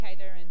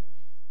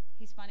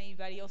funny,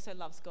 but he also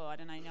loves God,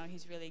 and I know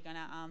he's really going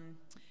to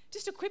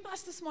just equip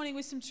us this morning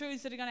with some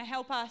truths that are going to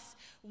help us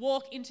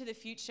walk into the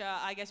future,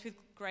 I guess, with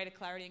greater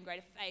clarity and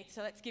greater faith.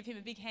 So let's give him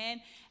a big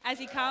hand as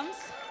he comes.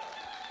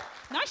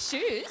 Nice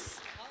shoes.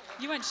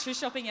 You went shoe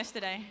shopping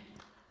yesterday.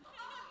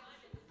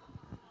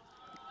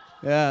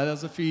 Yeah, that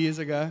was a few years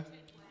ago.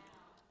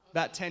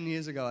 About 10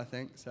 years ago, I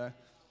think. So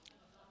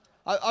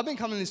I've been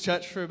coming to this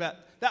church for about...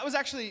 That was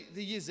actually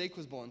the year Zeke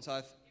was born.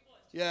 So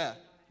yeah,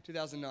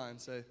 2009.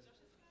 So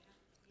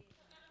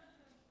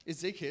is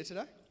Zeke here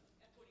today?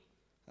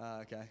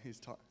 Okay,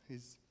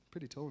 he's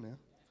pretty tall now.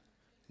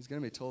 He's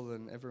going to be taller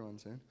than everyone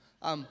soon.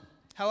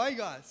 How are you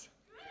guys?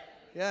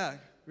 Yeah,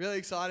 really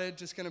excited.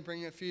 Just going to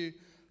bring a few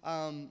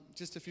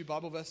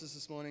Bible verses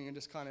this morning, and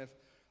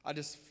I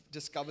just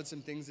discovered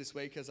some things this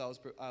week as I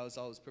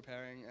was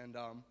preparing and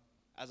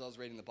as I was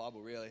reading the Bible,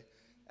 really,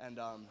 and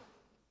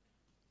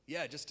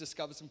just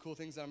discovered some cool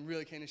things that I'm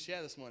really keen to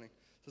share this morning.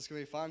 So it's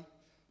going to be fun.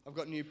 I've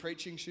got new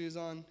preaching shoes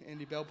on.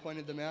 Andy Bell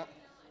pointed them out.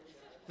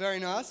 Very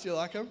nice. Do you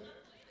like them?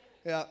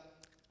 Yeah.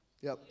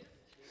 Yep.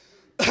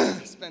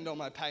 Spend all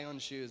my pay on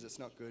shoes. It's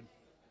not good.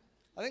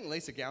 I think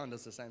Lisa Gowan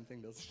does the same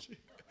thing, doesn't she?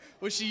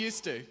 Well, she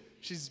used to.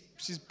 She's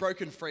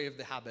broken free of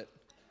the habit.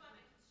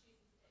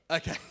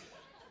 Okay.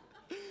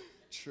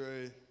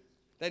 True.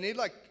 They need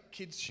like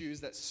kids'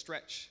 shoes that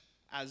stretch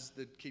as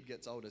the kid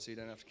gets older, so you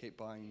don't have to keep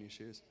buying new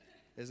shoes.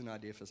 There's an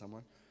idea for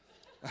someone.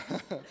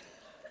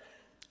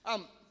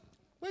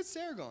 Where's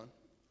Sarah gone?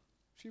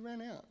 She ran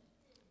out.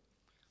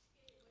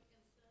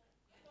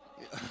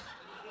 Yeah.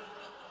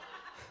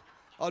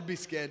 I'd be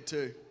scared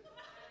too.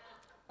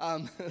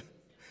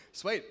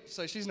 Sweet.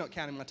 So she's not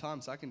counting my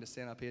time, so I can just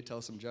stand up here,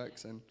 tell some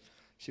jokes, and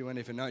she won't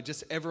even know.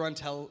 Just everyone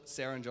tell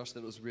Sarah and Josh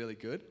that it was really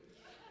good.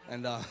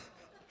 And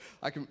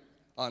I can...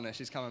 Oh no,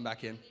 she's coming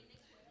back in.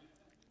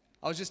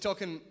 I was just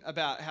talking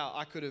about how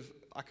I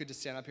could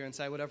just stand up here and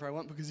say whatever I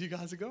want because you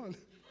guys are gone.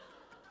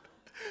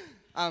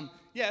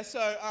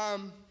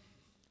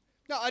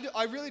 No,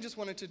 I really just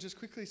wanted to just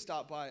quickly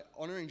start by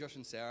honouring Josh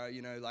and Sarah.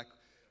 You know,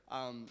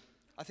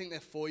 I think they're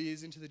 4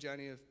 years into the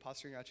journey of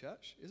pastoring our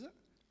church, is it?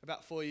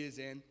 About 4 years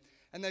in.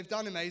 And they've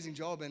done an amazing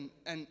job,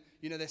 and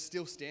you know, they're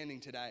still standing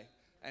today.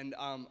 And,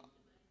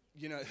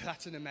 you know,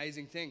 that's an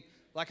amazing thing.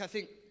 Like, I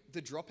think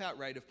the dropout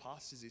rate of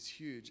pastors is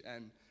huge,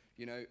 and,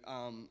 you know,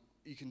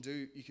 you can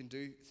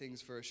do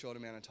things for a short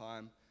amount of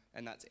time,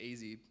 and that's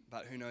easy,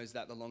 but who knows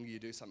that the longer you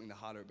do something, the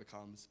harder it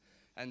becomes.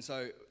 And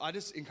so I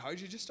just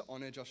encourage you just to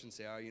honour Josh and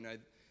Sarah, you know,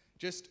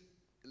 just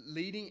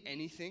leading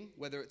anything,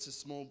 whether it's a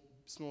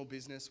small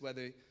business,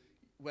 whether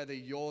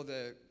you're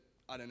the,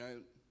 I don't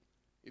know,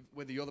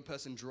 whether you're the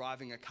person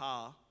driving a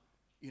car,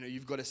 you know,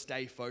 you've got to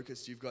stay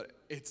focused.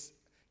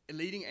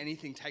 Leading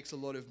anything takes a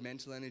lot of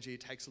mental energy,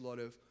 takes a lot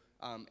of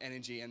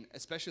energy, and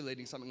especially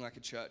leading something like a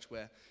church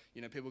where,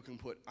 you know, people can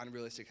put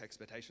unrealistic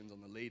expectations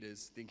on the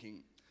leaders,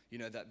 thinking, you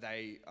know, that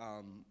they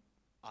are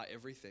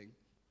everything.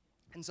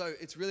 And so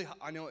it's really,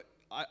 I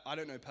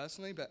don't know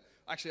personally, but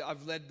actually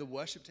I've led the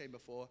worship team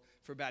before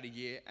for about a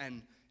year,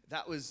 and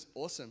that was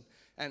awesome.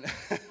 And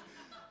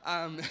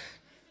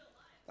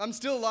I'm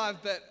still alive,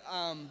 but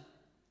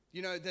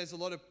you know, there's a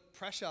lot of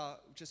pressure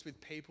just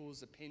with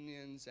people's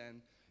opinions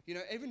and, you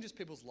know, even just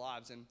people's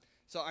lives. And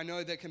so I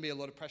know there can be a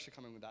lot of pressure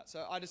coming with that.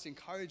 So I just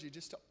encourage you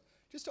just to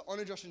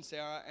honor Josh and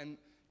Sarah, and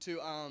to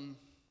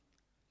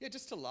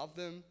just to love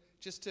them,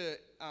 just to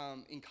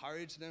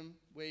encourage them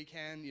where you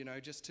can, you know,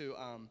 just to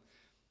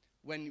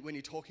when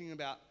you're talking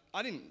about,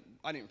 I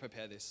didn't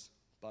prepare this,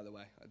 by the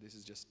way. This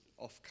is just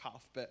off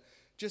cuff, but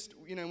just,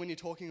 you know, when you're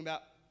talking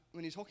about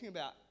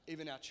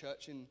even our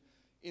church,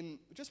 in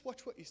just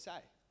watch what you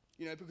say,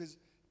 you know, because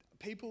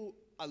people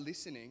are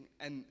listening.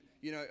 And,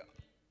 you know,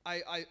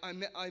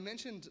 I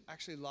mentioned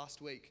actually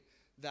last week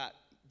that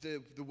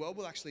the world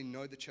will actually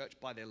know the church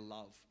by their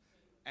love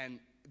and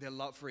their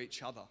love for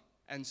each other.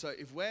 And so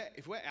if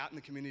we're out in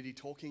the community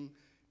talking,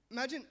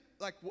 imagine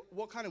like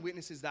what kind of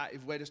witness is that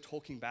if we're just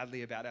talking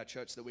badly about our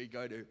church that we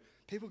go to?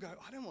 People go,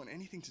 I don't want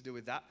anything to do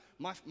with that.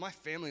 My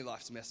family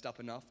life's messed up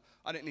enough.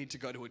 I don't need to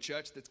go to a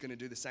church that's going to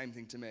do the same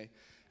thing to me.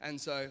 And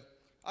so,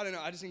 I don't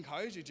know, I just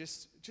encourage you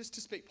just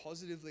to speak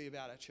positively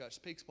about our church,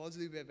 speak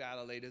positively about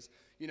our leaders,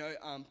 you know,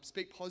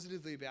 speak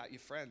positively about your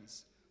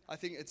friends. I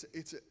think it's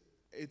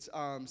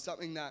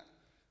something that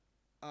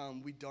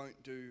we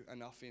don't do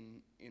enough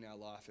in our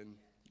life. And,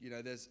 you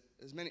know, there's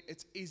many,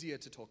 it's easier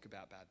to talk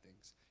about bad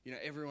things. You know,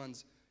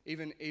 everyone's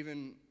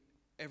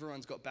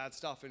got bad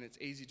stuff, and it's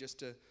easy just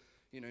to,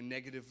 you know,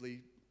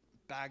 negatively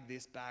bag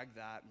this, bag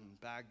that,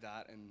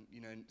 and,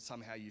 you know,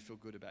 somehow you feel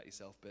good about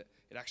yourself, but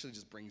it actually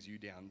just brings you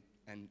down.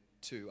 And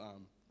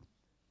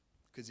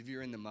because if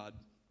you're in the mud,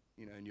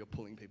 you know, and you're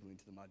pulling people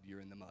into the mud, you're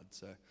in the mud.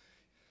 So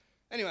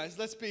anyways,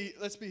 let's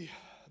be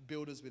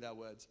builders with our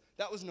words.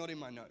 That was not in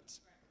my notes.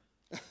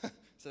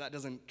 So that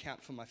doesn't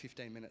count for my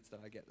 15 minutes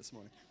that I get this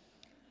morning.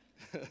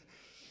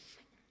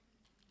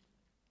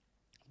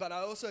 But I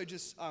also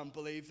just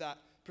believe that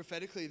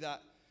prophetically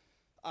that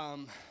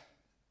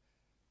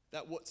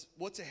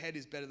what's ahead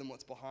is better than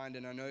what's behind.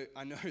 And I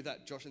know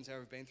that Josh and Sarah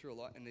have been through a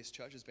lot, and this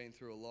church has been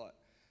through a lot.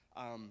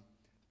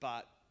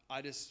 but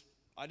I just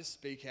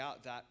speak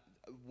out that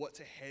what's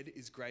ahead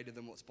is greater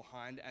than what's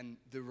behind. And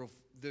the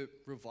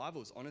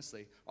revivals,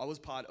 honestly, I was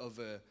part of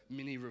a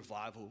mini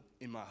revival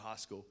in my high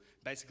school.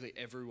 Basically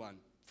everyone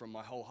from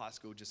my whole high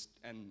school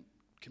and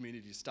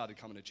community just started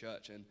coming to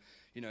church, and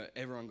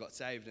everyone got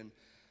saved. And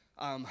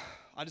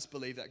I just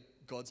believe that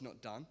God's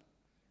not done,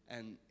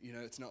 and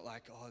it's not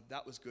like, oh,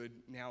 that was good,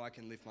 now I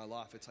can live my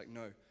life. It's like,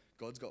 no,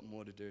 God's got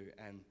more to do,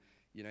 and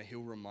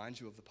he'll remind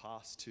you of the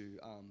past to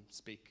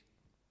speak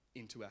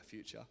into our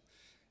future.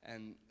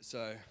 And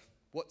so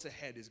what's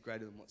ahead is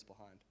greater than what's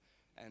behind.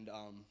 And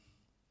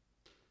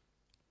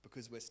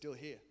because we're still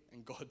here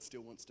and God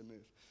still wants to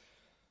move.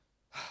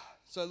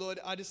 So Lord,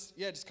 I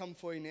just come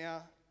for you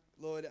now,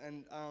 Lord,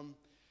 and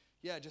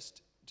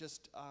just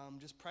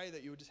pray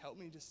that you would just help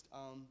me, just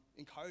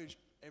encourage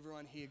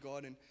everyone here,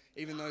 God, and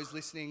even those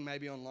listening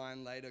maybe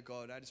online later,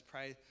 God. I just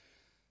pray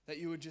that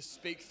you would just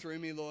speak through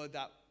me, Lord,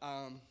 that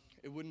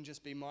it wouldn't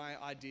just be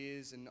my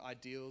ideas and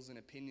ideals and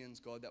opinions,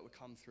 God, that would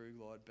come through,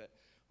 Lord, but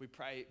we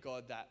pray,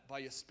 God, that by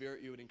your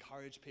Spirit you would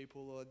encourage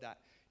people, Lord, that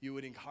you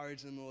would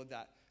encourage them, Lord,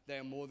 that they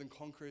are more than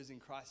conquerors in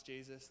Christ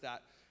Jesus,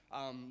 that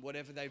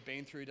whatever they've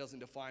been through doesn't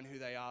define who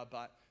they are,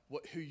 but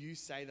who you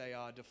say they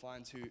are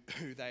defines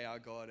who they are,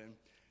 God,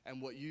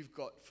 and what you've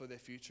got for their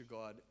future,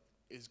 God,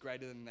 is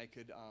greater than they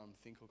could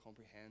think or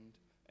comprehend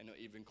and not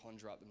even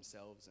conjure up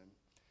themselves. And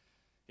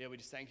yeah, we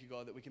just thank you,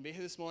 God, that we can be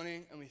here this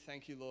morning, and we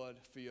thank you, Lord,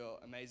 for your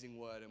amazing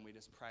word, and we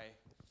just pray,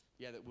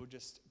 that we'll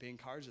just be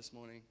encouraged this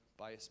morning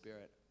by your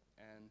Spirit.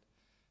 And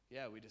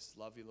yeah, we just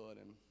love you, Lord,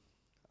 and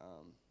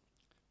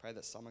pray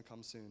that summer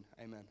comes soon.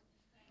 Amen.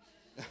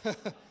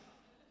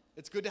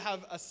 It's good to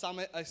have a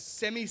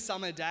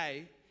semi-summer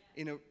day.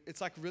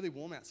 It's like really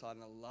warm outside,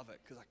 and I love it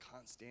because I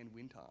can't stand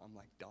winter. I'm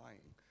like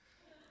dying.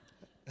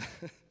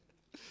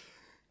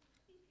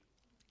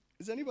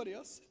 Does anybody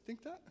else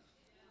think that?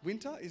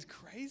 Winter is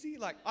crazy.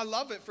 Like, I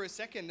love it for a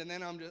second, and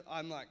then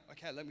I'm like,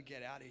 okay, let me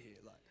get out of here.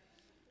 Like,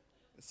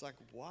 it's like,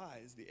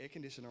 why is the air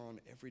conditioner on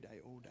every day,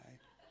 all day?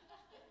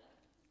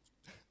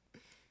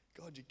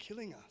 God, you're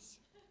killing us.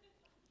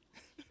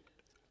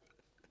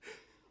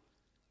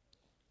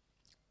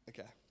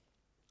 Okay.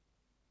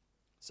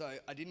 So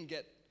I didn't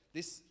get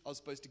this. I was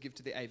supposed to give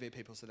to the AV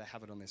people so they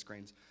have it on their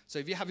screens. So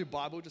if you have your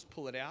Bible, just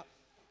pull it out.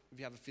 If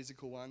you have a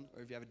physical one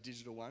or if you have a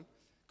digital one,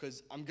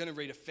 because I'm going to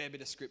read a fair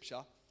bit of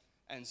scripture.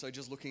 And so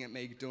just looking at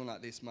me doing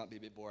like this might be a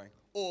bit boring.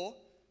 Or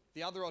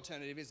the other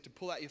alternative is to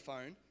pull out your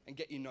phone and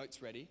get your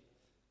notes ready,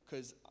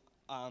 because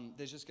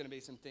there's just going to be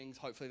some things,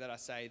 hopefully, that I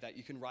say that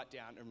you can write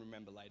down and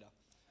remember later.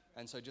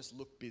 And so just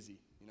look busy,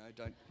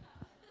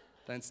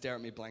 don't stare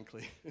at me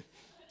blankly.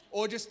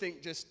 Or just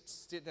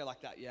sit there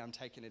like that. Yeah, I'm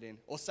taking it in.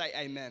 Or say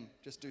amen.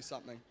 Just do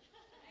something.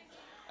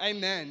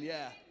 Amen,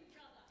 yeah.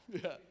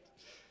 Yeah.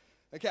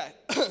 Okay.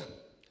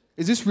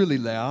 Is this really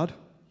loud?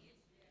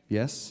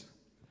 Yes.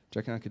 Do you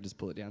reckon I could just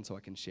pull it down so I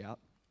can shout?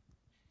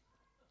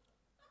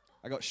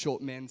 I got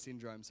short man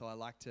syndrome, so I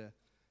like to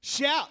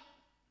shout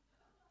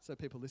so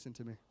people listen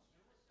to me.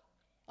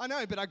 I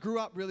know, but I grew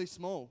up really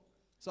small.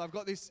 So I've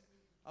got this,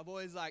 I've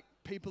always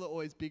people are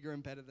always bigger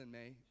and better than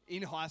me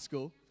in high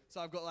school.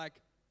 So I've got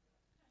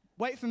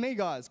wait for me,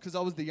 guys, because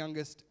I was the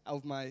youngest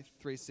of my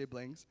 3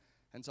 siblings.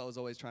 And so I was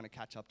always trying to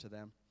catch up to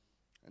them.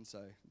 And so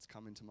it's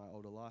come into my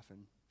older life,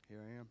 and here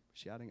I am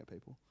shouting at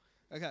people.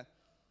 Okay.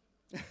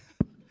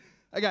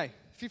 Okay,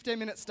 15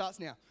 minutes starts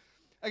now.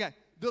 Okay,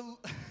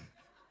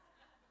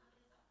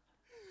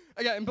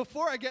 okay, and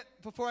before I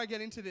get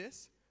into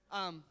this,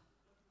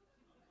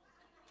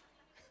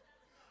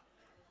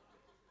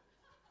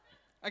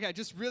 okay,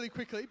 just really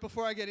quickly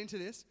before I get into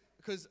this,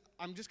 because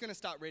I'm just going to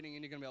start reading,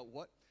 and you're going to be like,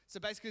 what? So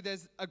basically,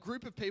 there's a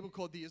group of people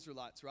called the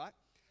Israelites, right?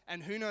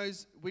 And who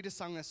knows? We just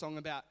sung a song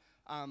about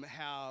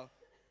how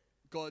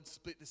God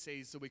split the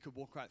seas so we could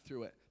walk right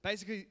through it.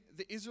 Basically,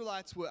 the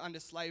Israelites were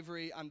under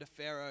slavery, under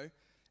Pharaoh.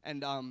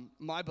 And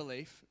my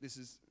belief, this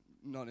is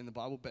not in the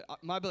Bible, but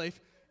my belief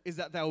is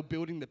that they were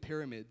building the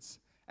pyramids.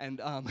 And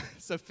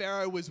so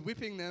Pharaoh was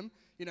whipping them,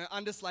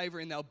 under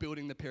slavery, and they were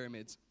building the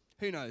pyramids.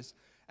 Who knows?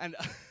 And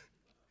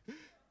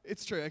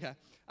it's true, okay.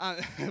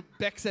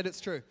 Beck said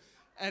it's true.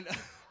 And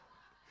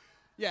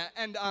yeah,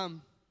 and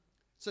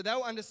so they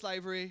were under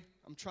slavery.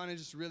 I'm trying to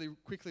just really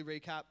quickly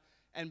recap.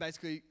 And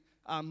basically,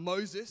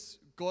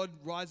 God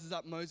rises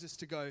up Moses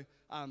to go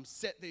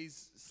set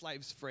these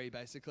slaves free,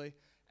 basically.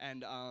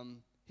 And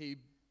he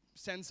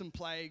sends some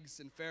plagues,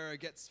 and Pharaoh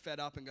gets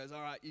fed up and goes,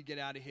 all right, you get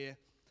out of here.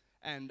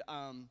 And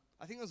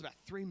I think it was about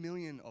 3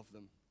 million of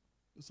them.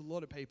 It was a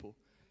lot of people.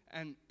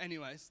 And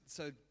anyways,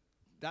 so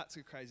that's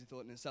a crazy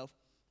thought in itself.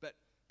 But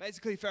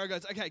basically, Pharaoh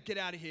goes, okay, get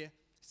out of here,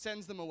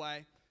 sends them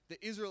away. The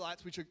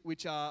Israelites,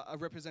 which are a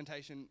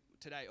representation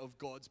today of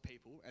God's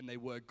people, and they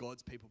were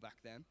God's people back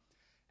then.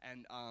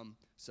 And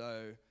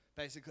so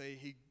basically,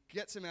 he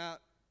gets them out,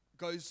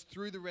 goes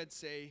through the Red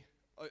Sea.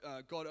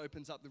 God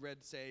opens up the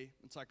Red Sea.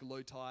 It's like a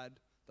low tide,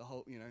 the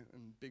whole,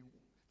 and big,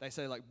 they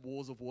say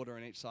walls of water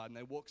on each side, and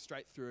they walk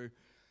straight through,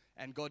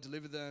 and God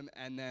delivered them,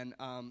 and then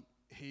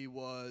he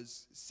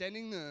was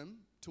sending them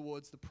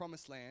towards the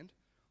promised land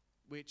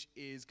which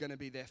is going to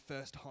be their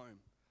first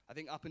home. I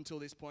think up until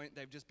this point,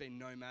 they've just been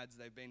nomads.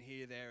 They've been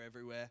here, there,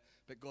 everywhere.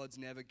 But God's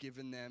never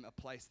given them a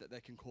place that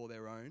they can call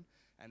their own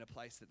and a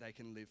place that they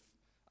can live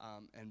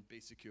and be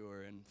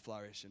secure and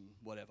flourish and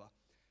whatever.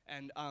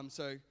 And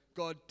so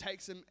God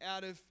takes them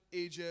out of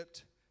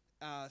Egypt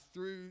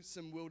through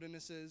some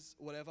wildernesses,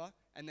 whatever,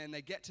 and then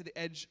they get to the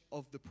edge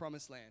of the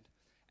promised land.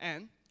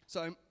 And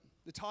so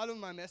the title of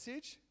my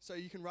message, so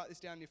you can write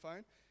this down on your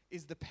phone,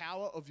 is The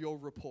Power of Your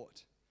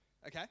Report.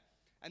 Okay?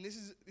 And this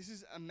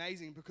is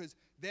amazing because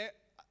they're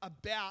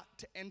about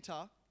to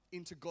enter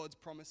into God's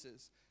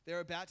promises. They're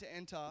about to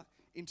enter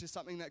into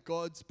something that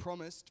God's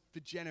promised for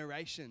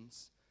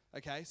generations.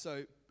 Okay?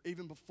 So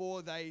even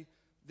before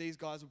these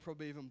guys were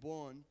probably even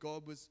born,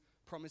 God was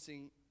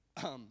promising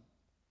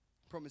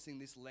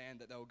this land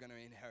that they were going to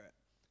inherit.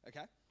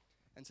 Okay?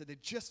 And so they're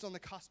just on the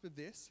cusp of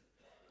this,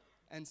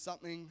 and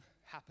something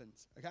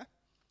happens. Okay?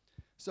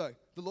 So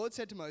the Lord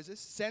said to Moses,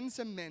 "Send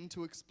some men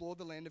to explore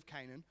the land of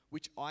Canaan,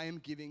 which I am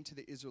giving to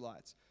the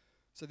Israelites."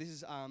 So this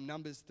is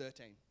Numbers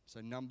 13.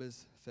 So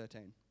Numbers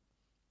 13.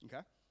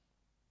 Okay?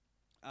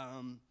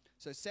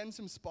 So send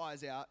some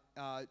spies out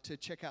to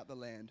check out the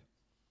land.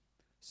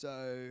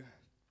 So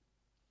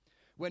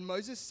when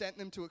Moses sent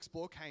them to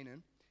explore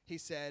Canaan, he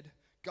said,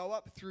 "Go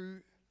up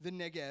through the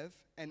Negev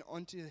and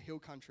onto the hill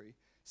country.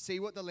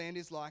 See what the land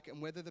is like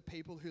and whether the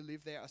people who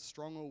live there are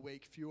strong or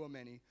weak, few or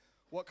many.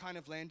 What kind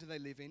of land do they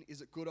live in?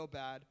 Is it good or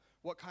bad?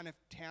 What kind of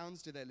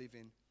towns do they live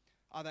in?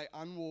 Are they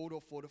unwalled or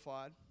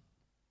fortified?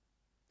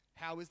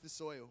 How is the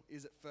soil?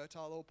 Is it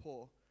fertile or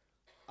poor?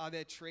 Are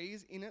there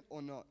trees in it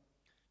or not?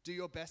 Do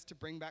your best to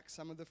bring back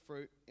some of the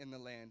fruit in the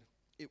land."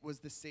 It was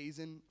the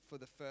season for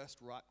the first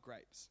ripe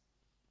grapes.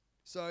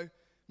 So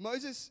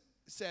Moses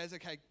says,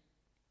 okay,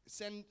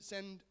 send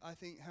I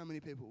think, how many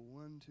people?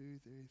 1, 2,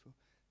 3, 4.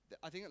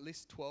 I think at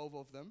least 12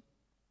 of them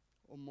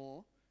or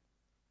more.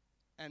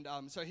 And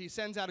so he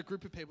sends out a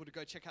group of people to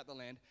go check out the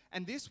land.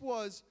 And this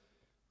was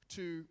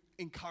to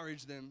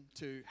encourage them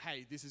to,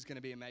 hey, this is going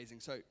to be amazing.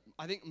 So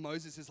I think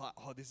Moses is like,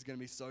 oh, this is going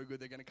to be so good.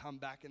 They're going to come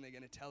back and they're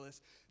going to tell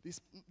us,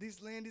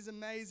 this land is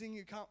amazing.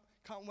 You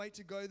can't wait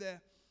to go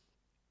there.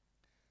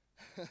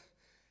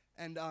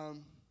 And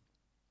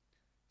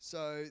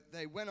so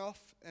they went off,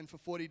 and for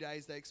 40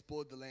 days they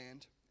explored the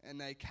land. And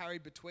they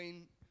carried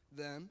between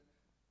them,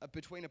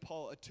 between a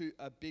pole,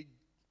 a big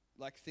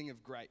thing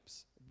of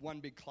grapes, one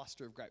big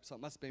cluster of grapes. So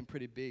it must have been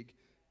pretty big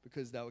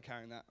because they were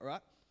carrying that, all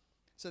right?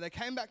 So they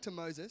came back to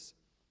Moses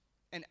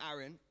and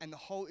Aaron and the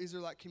whole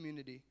Israelite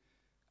community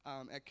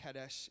at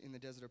Kadesh in the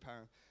desert of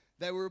Paran.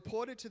 They were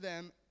reported to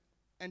them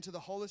and to the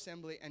whole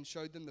assembly and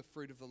showed them the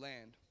fruit of the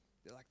land.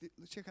 They're like,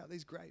 let's check out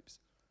these grapes.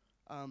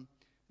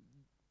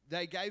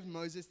 They gave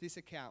Moses this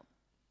account.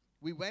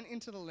 "We went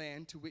into the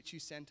land to which you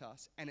sent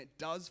us, and it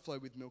does flow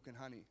with milk and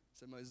honey."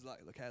 So Moses is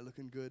like, okay,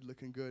 looking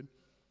good.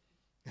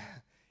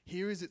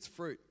 "Here is its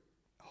fruit."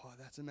 Oh,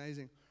 that's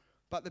amazing.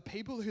 "But the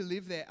people who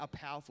live there are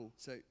powerful."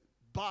 So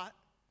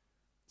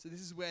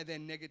this is where their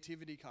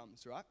negativity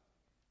comes, right?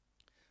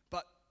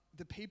 "But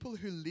the people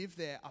who live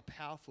there are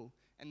powerful,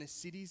 and the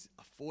cities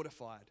are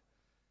fortified."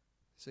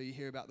 So you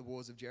hear about the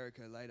wars of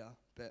Jericho later,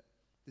 but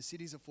the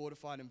cities are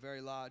fortified and very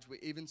large. We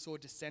even saw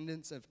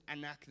descendants of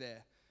Anak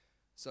there,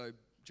 so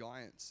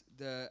giants.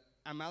 "The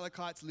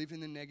Amalekites live in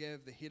the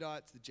Negev, the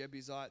Hittites, the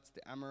Jebusites,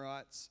 the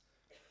Amorites,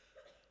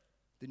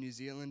 the New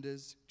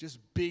Zealanders," just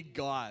big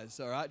guys,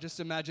 all right? Just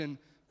imagine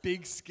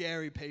big,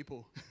 scary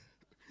people.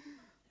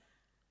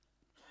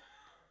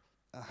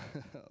 I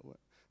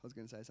was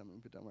going to say something,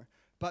 but don't worry.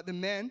 "But the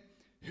men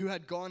who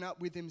had gone up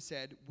with him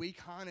said, 'We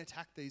can't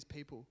attack these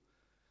people.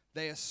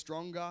 They are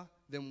stronger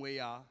than we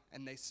are,'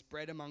 and they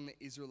spread among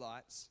the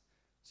Israelites,"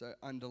 so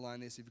underline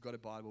this if you've got a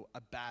Bible,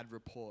 "a bad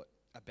report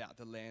about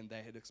the land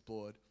they had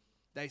explored.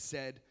 They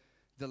said,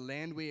 'The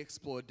land we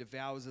explored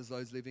devours as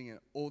those living in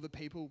it. All the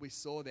people we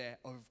saw there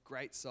are of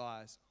great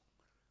size.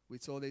 We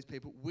saw these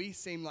people. We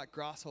seemed like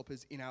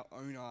grasshoppers in our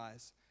own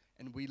eyes,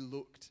 and we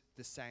looked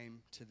the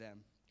same to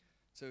them.'"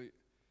 So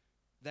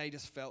they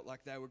just felt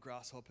like they were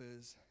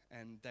grasshoppers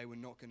and they were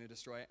not going to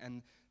destroy it.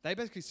 And they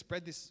basically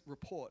spread this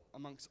report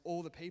amongst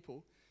all the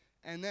people.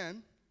 And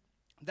then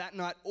that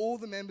night, all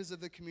the members of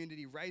the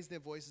community raised their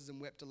voices and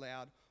wept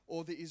aloud.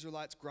 All the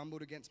Israelites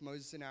grumbled against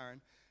Moses and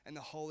Aaron, and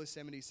the whole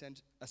assembly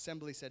said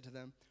to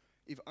them,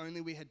 "If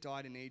only we had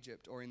died in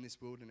Egypt or in this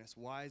wilderness.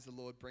 Why is the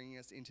Lord bringing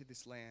us into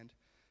this land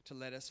to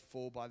let us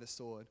fall by the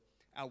sword?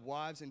 Our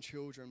wives and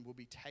children will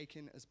be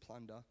taken as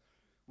plunder.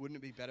 Wouldn't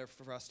it be better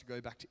for us to go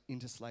back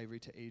into slavery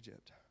to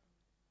Egypt?"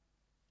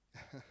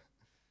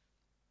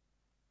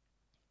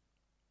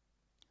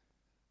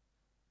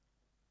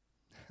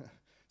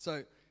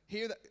 So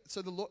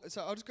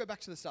I'll just go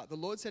back to the start. The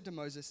Lord said to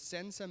Moses,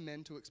 "Send some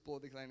men to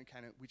explore the land of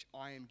Canaan, which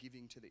I am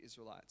giving to the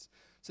Israelites."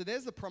 So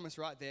there's the promise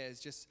right there.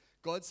 It's just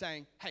God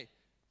saying, hey,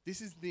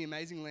 this is the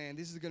amazing land.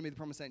 This is going to be the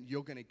promised land.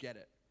 You're going to get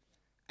it.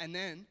 And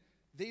then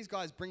these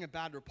guys bring a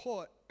bad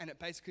report, and it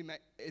basically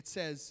it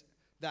says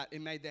that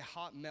it made their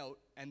heart melt,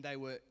 and they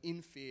were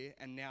in fear,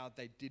 and now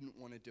they didn't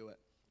want to do it.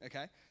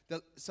 Okay?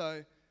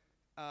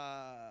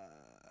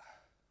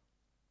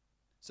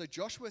 So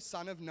Joshua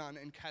son of Nun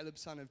and Caleb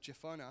son of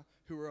Jephunneh,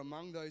 who were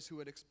among those who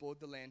had explored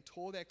the land,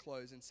 tore their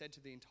clothes and said to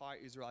the entire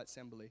Israelite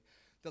assembly,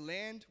 "The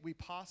land we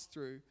passed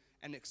through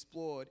and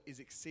explored is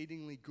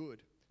exceedingly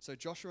good." So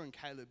Joshua and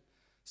Caleb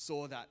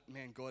saw that,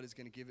 man, God is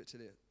going to give it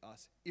to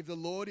us. "If the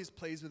Lord is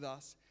pleased with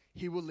us,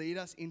 he will lead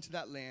us into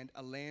that land,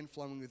 a land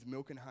flowing with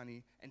milk and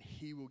honey, and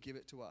he will give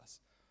it to us.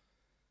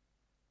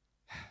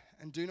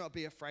 And do not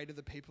be afraid of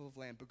the people of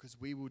land, because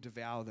we will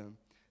devour them.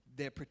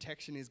 Their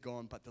protection is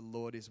gone, but the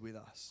Lord is with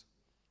us.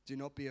 Do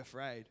not be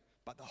afraid."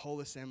 But the whole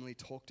assembly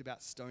talked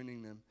about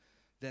stoning them.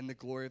 Then the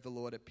glory of the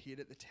Lord appeared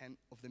at the tent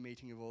of the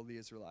meeting of all the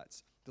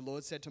Israelites. The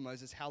Lord said to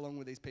Moses, "How long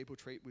will these people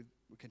treat with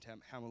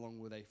contempt? How long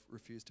will they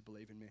refuse to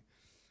believe in me?"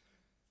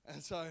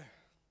 And so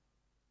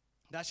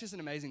that's just an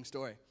amazing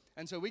story.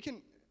 And so we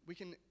can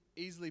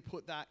easily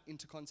put that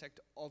into context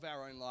of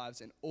our own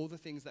lives and all the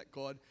things that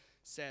God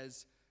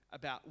says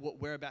about what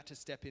we're about to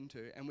step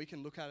into. And we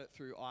can look at it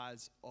through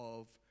eyes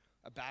of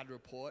a bad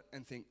report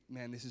and think,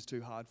 man, this is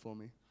too hard for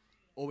me.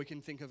 Or we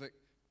can think of it,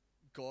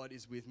 God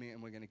is with me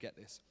and we're going to get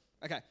this.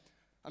 Okay,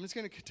 I'm just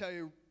going to tell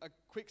you a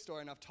quick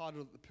story, and I've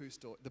titled it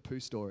The Poo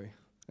Story.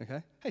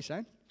 Okay? Hey,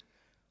 Shane.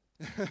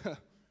 Just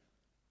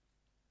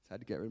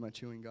had to get rid of my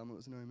chewing gum. It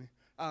was annoying me.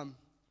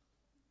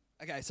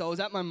 Okay, so I was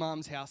at my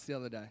mum's house the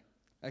other day.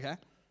 Okay?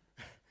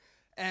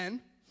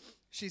 And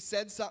she's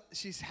had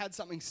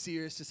something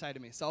serious to say to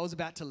me. So I was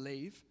about to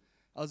leave.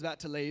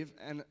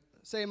 And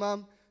see you,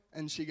 Mum.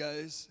 And she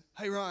goes,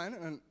 "Hey, Ryan."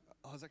 And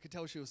I could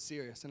tell she was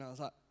serious. And I was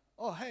like,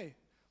 "Oh, hey,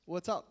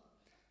 what's up?"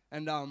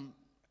 And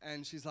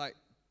she's like,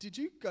 "Did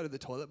you go to the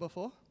toilet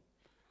before?"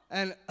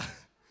 And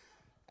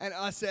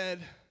I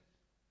said,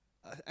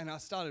 and I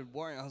started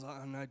worrying. I was like,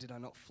 "Oh no, did I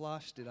not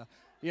flush?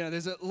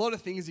 There's a lot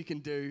of things you can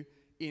do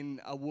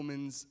in a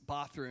woman's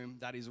bathroom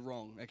that is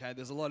wrong, okay?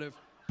 There's a lot of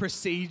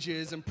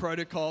procedures and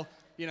protocol.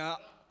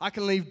 I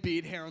can leave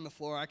beard hair on the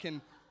floor.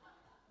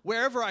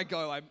 Wherever I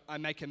go, I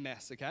make a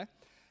mess, okay?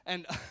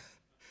 And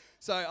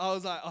so I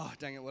was like, "Oh,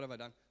 dang it, what have I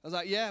done?" I was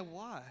like, "Yeah,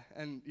 why?"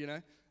 And,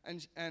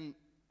 and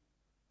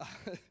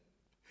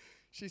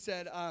she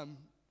said,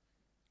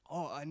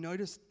 "Oh, I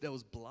noticed there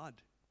was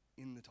blood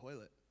in the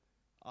toilet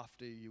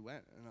after you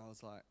went." And I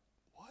was like,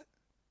 "What?"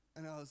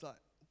 And I was like,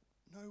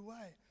 "No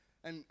way."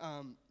 And,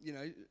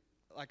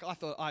 I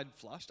thought I'd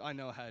flushed. I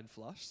know I had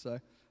flushed, so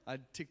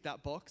I'd ticked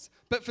that box.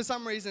 But for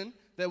some reason,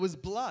 there was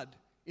blood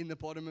in the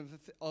bottom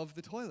of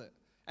the toilet.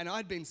 And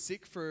I'd been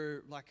sick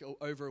for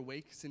over a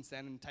week since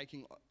then and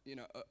taking,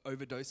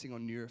 overdosing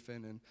on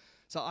Nurofen. And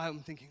so I'm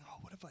thinking, oh,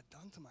 what have I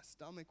done to my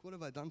stomach? What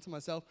have I done to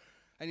myself?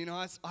 And,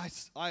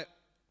 I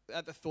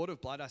at the thought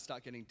of blood, I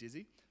start getting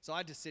dizzy. So I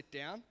had to sit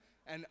down.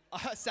 And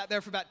I sat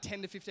there for about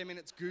 10 to 15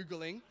 minutes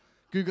Googling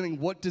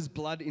what does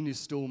blood in your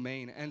stool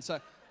mean. And so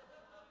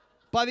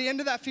by the end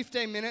of that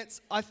 15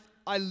 minutes,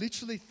 I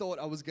literally thought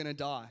I was going to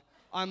die.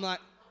 I'm like,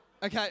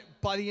 okay,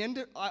 by the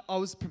end I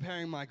was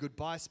preparing my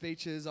goodbye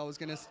speeches. I was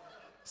going to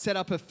set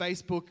up a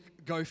Facebook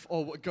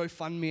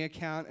GoFundMe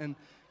account, and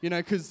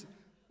because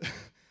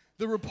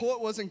the report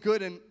wasn't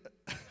good, and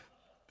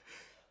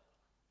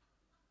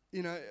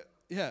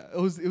it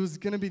was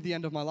going to be the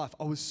end of my life.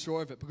 I was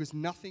sure of it, because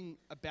nothing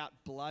about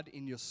blood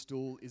in your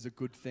stool is a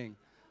good thing.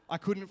 I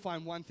couldn't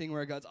find one thing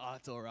where it goes, "Oh,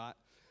 it's all right,"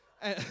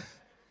 and,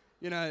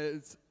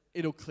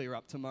 it'll clear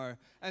up tomorrow.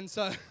 And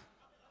so,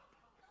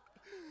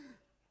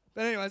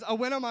 but anyways, I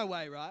went on my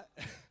way, right,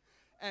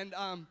 and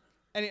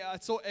I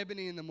saw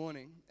Ebony in the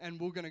morning, and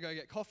we were going to go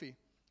get coffee.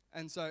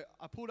 And so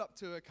I pulled up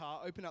to her car,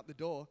 opened up the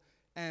door,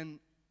 and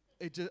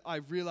I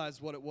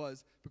realized what it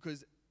was,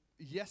 because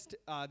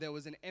there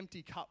was an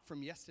empty cup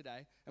from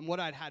yesterday, and what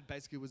I'd had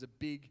basically was a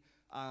big,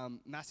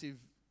 massive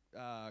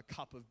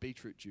cup of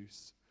beetroot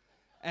juice.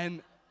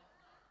 And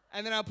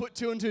then I put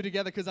two and two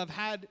together, because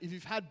if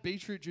you've had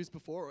beetroot juice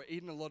before or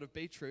eaten a lot of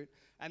beetroot,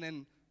 and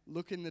then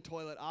look in the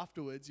toilet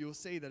afterwards, you'll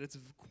see that it's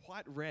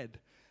quite red.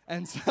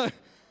 And so...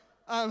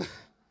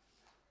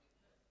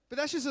 But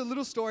that's just a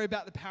little story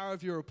about the power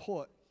of your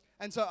report.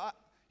 And so,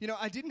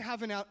 I didn't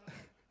have an out...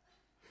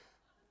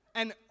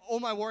 And all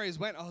my worries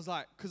went. I was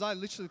like, because I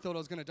literally thought I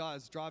was going to die. I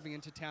was driving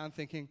into town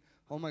thinking,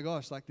 oh my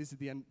gosh, this is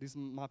the end. This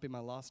might be my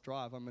last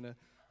drive. I'm going to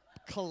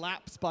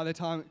collapse by the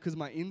time, because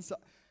my inside...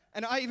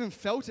 And I even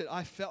felt it.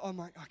 I'm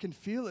like, I can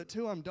feel it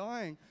too. I'm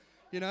dying,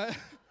 But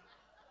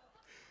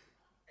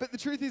the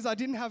truth is, I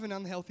didn't have an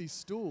unhealthy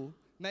stool.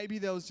 Maybe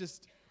there was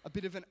just a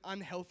bit of an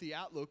unhealthy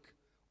outlook,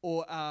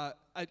 or a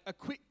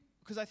quick...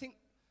 Because I think,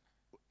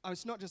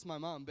 it's not just my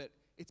mum, but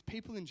it's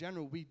people in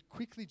general. We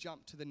quickly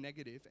jump to the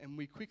negative, and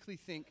we quickly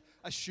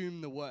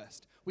assume the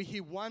worst. We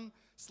hear one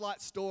slight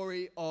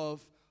story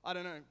of, I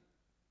don't know,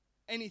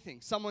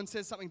 anything. Someone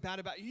says something bad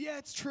about you. Yeah,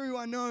 it's true,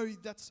 I know.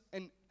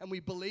 And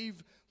we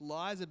believe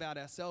lies about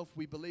ourselves.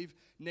 We believe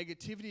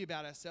negativity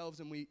about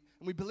ourselves, and we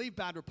believe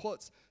bad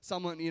reports.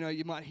 Someone,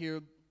 you might hear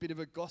a bit of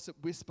a gossip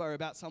whisper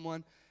about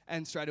someone,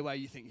 and straight away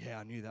you think, yeah,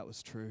 I knew that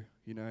was true.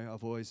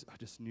 I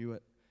just knew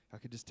it. I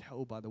could just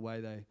tell by the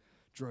way they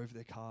drove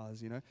their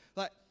cars,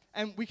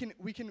 and we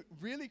can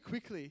really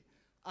quickly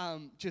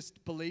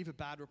just believe a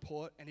bad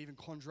report and even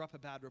conjure up a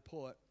bad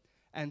report.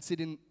 and sit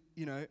in,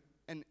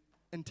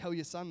 and tell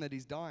your son that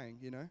he's dying,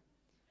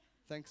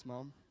 Thanks,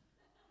 Mom.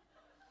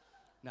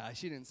 No,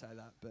 she didn't say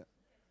that, but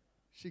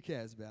she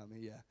cares about me,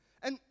 yeah.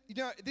 And,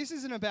 this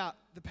isn't about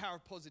the power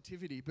of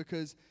positivity,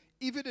 because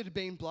if it had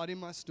been blood in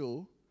my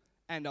stool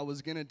and I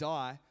was going to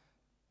die,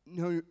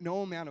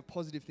 no amount of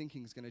positive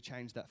thinking is going to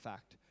change that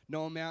fact.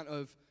 No amount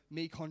of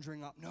me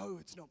conjuring up, no,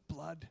 it's not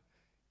blood.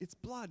 It's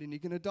blood and you're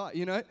going to die,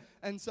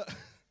 And so,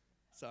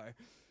 sorry.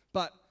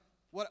 But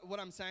what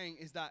I'm saying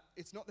is that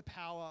it's not the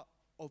power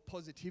of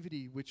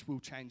positivity which will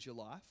change your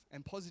life.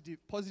 And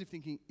positive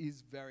thinking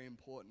is very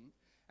important,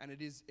 and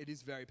it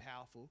is very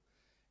powerful.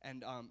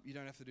 And you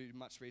don't have to do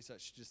much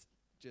research, just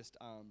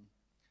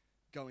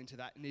go into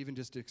that, and even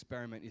just to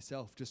experiment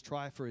yourself. Just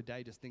try for a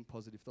day, just think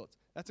positive thoughts.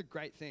 That's a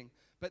great thing.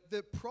 But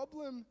the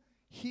problem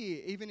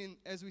here, even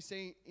as we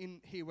see in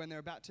here, when they're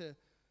about to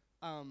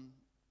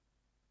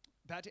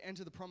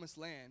enter the promised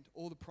land,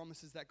 all the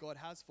promises that God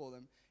has for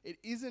them, it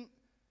isn't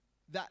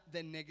that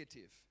they're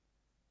negative.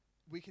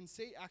 We can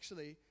see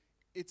actually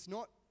it's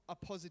not a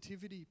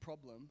positivity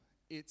problem,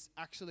 it's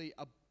actually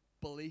a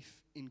belief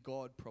in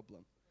God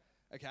problem.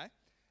 Okay?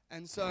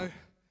 And so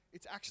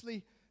it's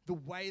actually the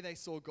way they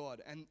saw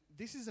God. And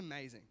this is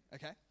amazing,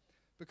 okay?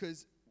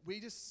 Because we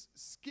just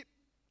skip.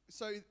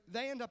 So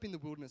they end up in the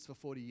wilderness for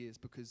 40 years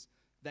because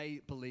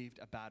they believed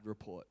a bad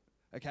report,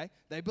 okay?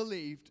 They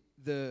believed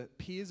the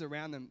peers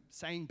around them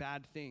saying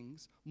bad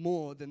things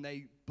more than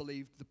they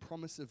believed the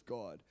promise of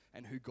God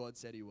and who God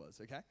said he was,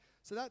 okay?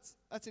 So that's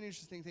an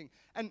interesting thing.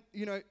 And,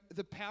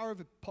 the power of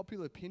a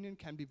popular opinion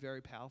can be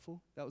very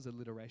powerful. That was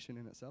alliteration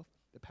in itself.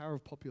 The power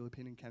of popular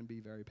opinion can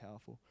be very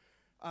powerful.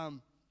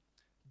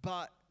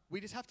 But we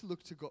just have to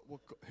look to God,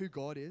 who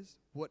God is,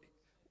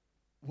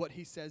 what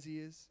he says he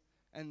is,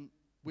 and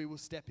we will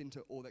step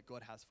into all that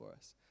God has for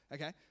us.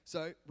 Okay?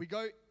 So we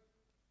go,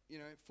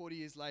 40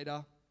 years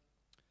later,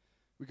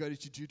 we go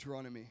to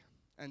Deuteronomy.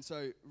 And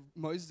so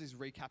Moses is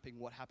recapping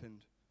what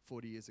happened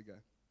 40 years ago.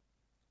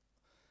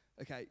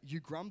 Okay, you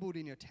grumbled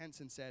in your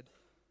tents and said,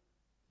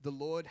 the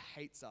Lord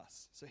hates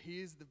us. So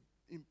here's the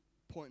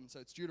important. So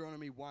it's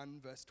Deuteronomy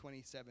 1, verse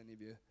 27, if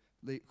you're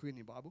in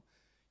your Bible.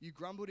 You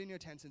grumbled in your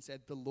tents and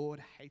said, the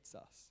Lord hates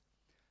us.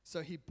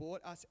 So he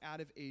brought us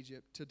out of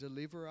Egypt to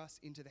deliver us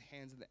into the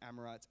hands of the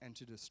Amorites and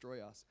to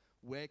destroy us.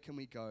 Where can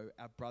we go?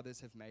 Our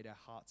brothers have made our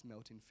hearts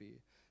melt in fear.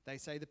 They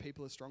say the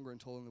people are stronger and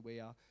taller than we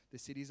are. The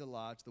cities are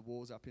large, the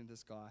walls up into the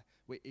sky.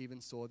 We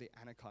even saw the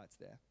Anakites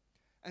there.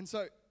 And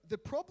so the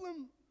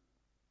problem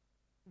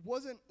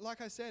wasn't,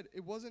 like I said,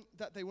 it wasn't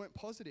that they weren't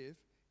positive.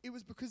 It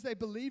was because they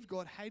believed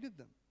God hated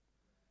them.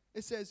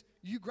 It says,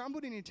 you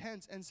grumbled in your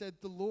tents and said,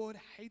 the Lord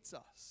hates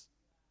us.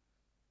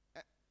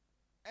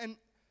 And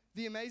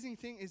the amazing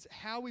thing is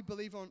how we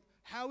believe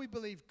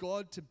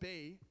God to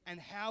be and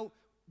how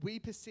we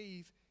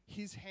perceive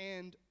his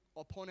hand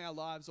upon our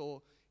lives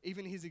or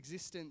even his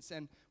existence,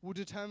 and will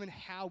determine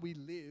how we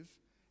live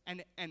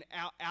and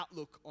our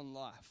outlook on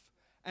life.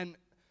 And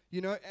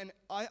and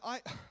I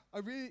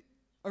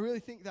really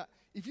think that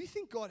if you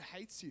think God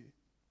hates you,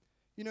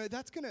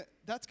 that's gonna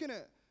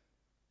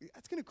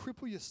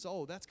cripple your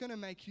soul. That's gonna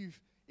make you.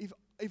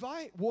 If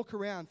I walk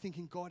around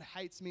thinking God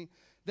hates me,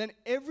 then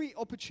every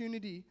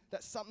opportunity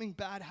that something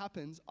bad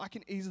happens, I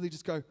can easily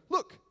just go,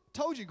 look,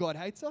 told you God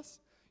hates us.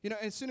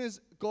 As soon as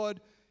God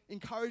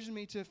encourages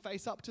me to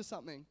face up to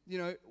something,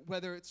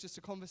 whether it's just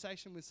a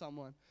conversation with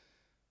someone,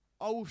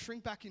 I will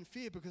shrink back in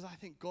fear because I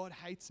think God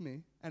hates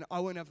me and I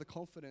won't have the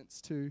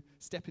confidence to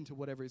step into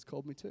whatever he's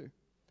called me to.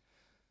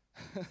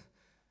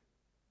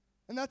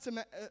 And that's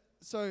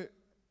so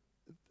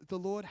the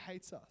Lord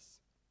hates us.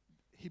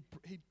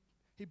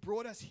 He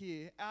brought us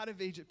here out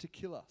of Egypt to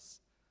kill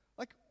us.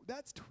 Like,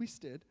 that's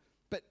twisted,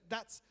 but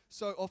that's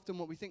so often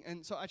what we think.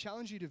 And so I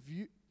challenge you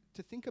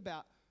to think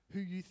about who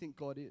you think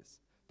God is.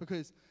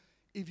 Because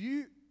if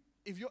you're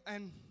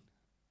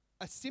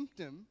a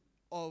symptom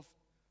of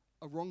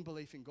a wrong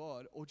belief in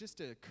God, or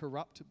just a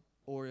corrupt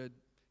or a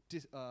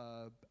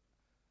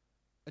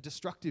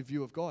destructive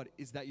view of God,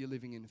 is that you're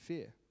living in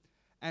fear.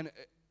 And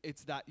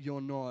it's that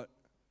you're not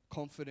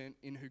confident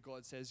in who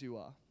God says you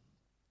are.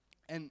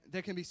 And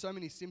there can be so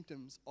many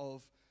symptoms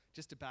of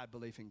just a bad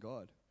belief in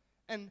God.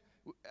 And,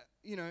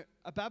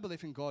 a bad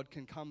belief in God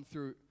can come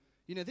through,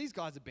 these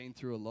guys have been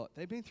through a lot.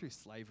 They've been through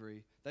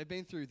slavery. They've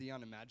been through the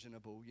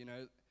unimaginable,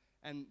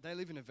 and they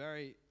live in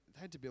they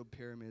had to build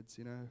pyramids,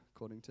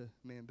 according to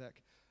me and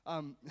Beck.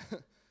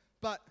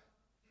 But,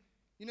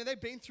 they've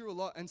been through a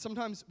lot, and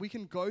sometimes we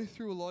can go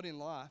through a lot in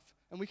life,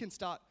 and we can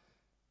start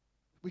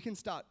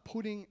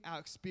putting our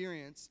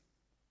experience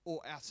or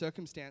our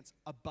circumstance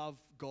above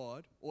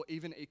God, or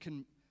even it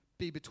can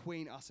be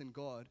between us and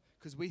God,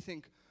 because we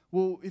think,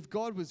 well, if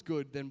God was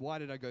good, then why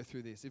did I go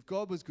through this? If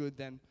God was good,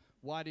 then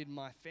why did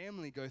my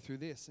family go through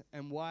this?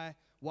 And why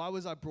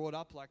was I brought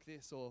up like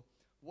this? Or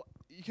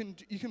you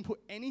can put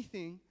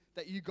anything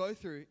that you go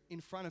through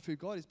in front of who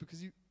God is,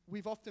 because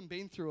we've often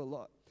been through a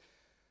lot.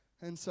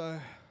 And so,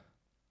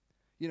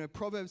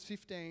 Proverbs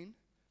 15,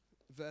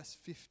 verse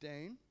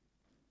 15.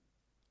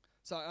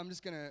 So I'm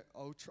just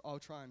I'll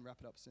try and wrap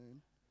it up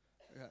soon.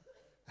 Okay.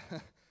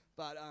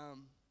 But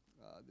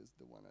there's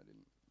the one I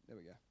didn't. There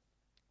we go.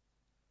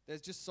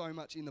 There's just so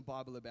much in the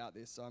Bible about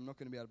this, so I'm not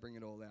going to be able to bring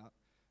it all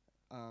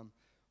out.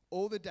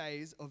 All the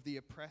days of the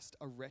oppressed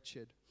are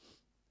wretched,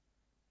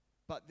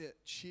 but the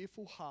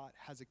cheerful heart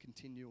has a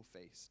continual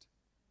feast.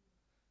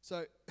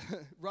 So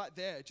right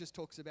there, it just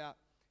talks about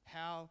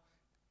how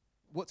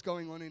what's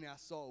going on in our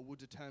soul will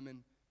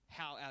determine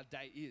how our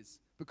day is,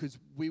 because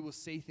we will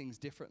see things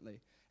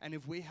differently. And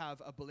if we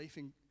have a belief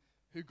in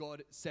who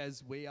God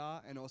says we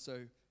are and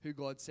also who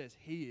God says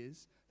He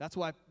is, that's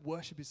why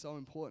worship is so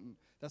important.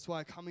 That's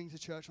why coming to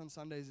church on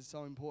Sundays is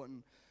so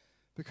important,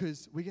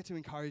 because we get to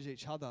encourage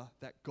each other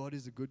that God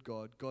is a good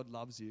God. God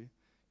loves you.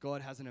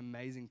 God has an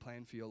amazing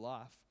plan for your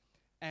life.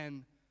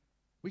 And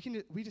we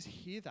just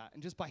hear that.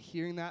 And just by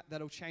hearing that,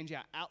 that'll change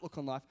our outlook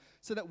on life,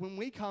 so that when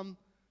we come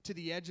to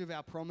the edge of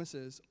our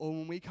promises, or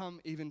when we come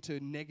even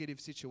to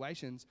negative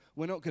situations,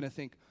 we're not going to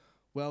think,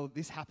 well,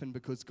 this happened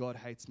because God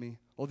hates me,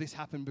 or this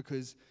happened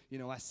because,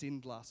 I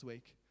sinned last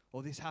week,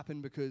 or this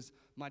happened because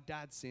my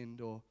dad sinned,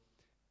 or,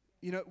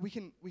 we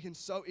can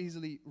so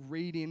easily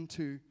read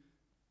into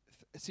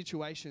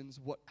situations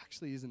what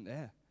actually isn't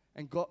there.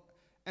 And God,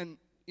 and,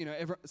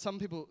 some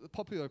people, the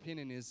popular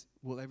opinion is,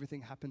 well,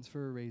 everything happens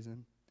for a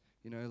reason,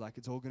 like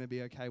it's all going to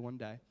be okay one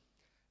day.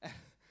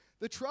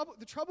 The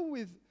trouble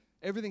with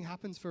everything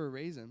happens for a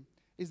reason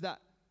is that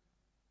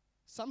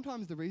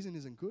sometimes the reason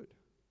isn't good.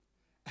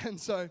 And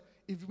so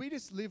if we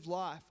just live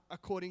life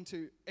according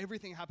to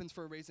everything happens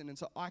for a reason, and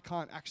so I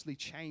can't actually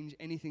change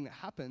anything that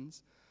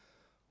happens,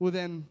 well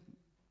then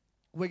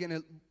we're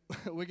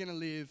gonna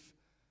live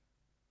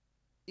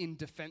in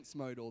defense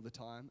mode all the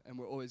time, and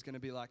we're always going to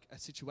be like, a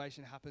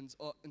situation happens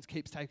and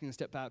keeps taking a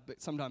step back,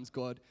 but sometimes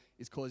God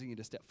is causing you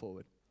to step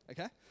forward.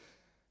 Okay?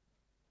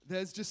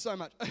 There's just so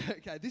much.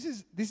 Okay, this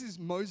is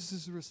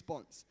Moses'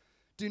 response.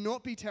 Do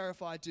not be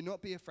terrified. Do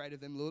not be afraid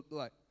of them.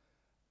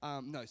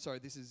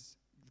 This is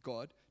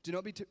God. Do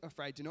not be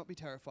afraid. Do not be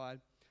terrified.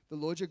 The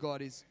Lord your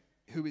God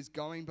who is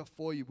going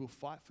before you will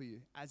fight for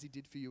you, as He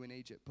did for you in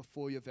Egypt,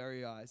 before your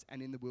very eyes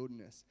and in the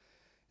wilderness.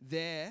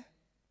 There,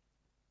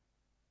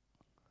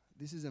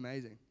 this is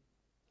amazing.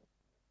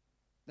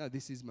 No,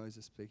 this is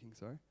Moses speaking,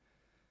 sorry.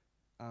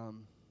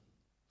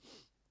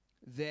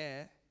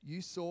 There,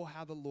 you saw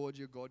how the Lord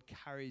your God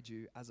carried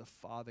you as a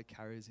father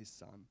carries his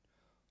son,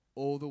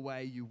 all the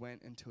way you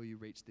went until you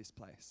reached this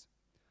place.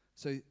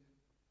 So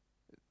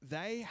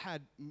they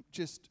had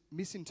just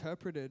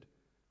misinterpreted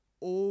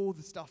all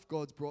the stuff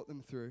God's brought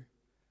them through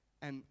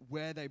and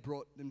where they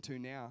brought them to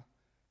now.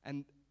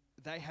 And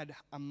they had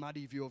a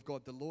muddy view of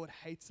God. The Lord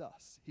hates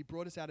us. He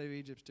brought us out of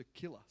Egypt to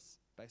kill us,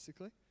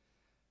 basically.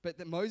 But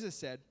that Moses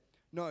said,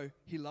 no,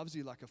 He loves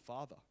you like a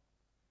father.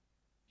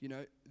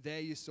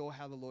 There you saw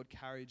how the Lord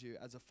carried you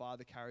as a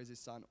father carries his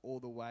son all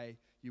the way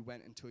you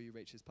went until you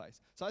reach His place.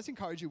 So I just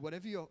encourage you,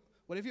 whatever you're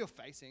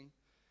facing,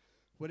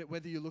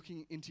 whether you're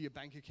looking into your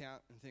bank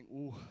account and think,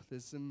 oh,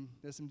 there's some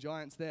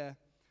giants there,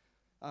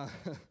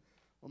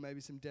 or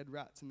maybe some dead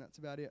rats, and that's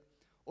about it.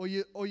 Or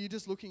you're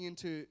just looking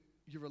into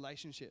your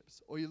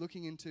relationships, or you're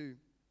looking into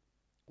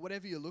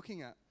whatever you're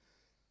looking at.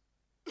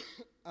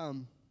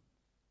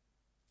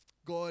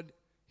 God,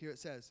 here it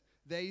says,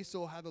 there you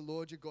saw how the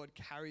Lord your God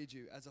carried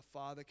you as a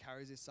father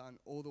carries his son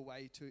all the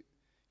way to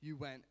you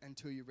went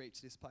until you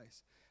reached this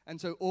place. And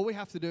so all we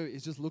have to do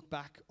is just look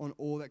back on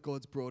all that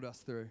God's brought us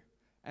through.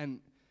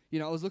 And,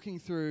 I was looking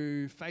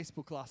through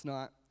Facebook last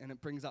night, and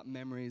it brings up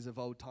memories of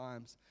old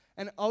times.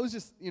 And I was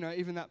just,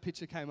 even that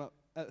picture came up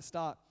at the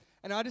start.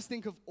 And I just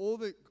think of all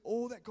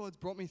that God's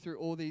brought me through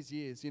all these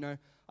years.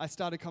 I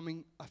started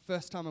coming,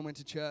 first time I went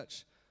to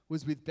church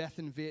was with Beth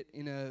and Vit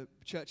in a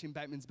church in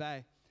Batemans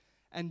Bay.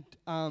 And,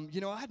 I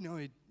had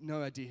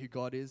no idea who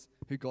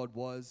God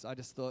was. I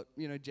just thought,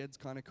 Jed's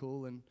kind of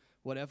cool and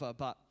whatever.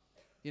 But,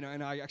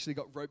 and I actually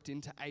got roped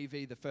into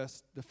AV the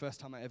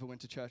first time I ever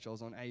went to church. I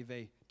was on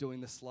AV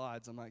doing the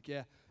slides. I'm like,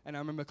 yeah. And I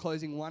remember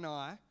closing one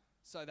eye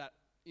so that,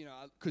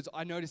 because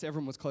I noticed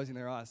everyone was closing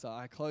their eyes. So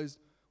I closed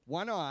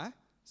one eye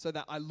so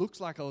that I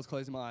looked like I was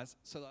closing my eyes,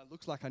 so that I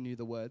looked like I knew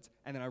the words.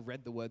 And then I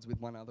read the words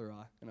with one other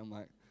eye. And I'm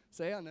like,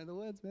 see, I know the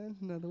words, man.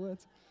 I know the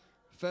words.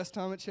 First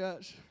time at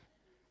church.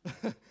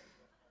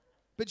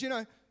 But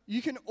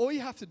all you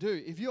have to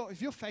do, if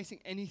you're facing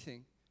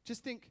anything,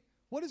 just think,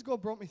 what has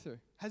God brought me through?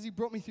 Has He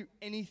brought me through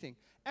anything?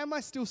 Am I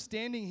still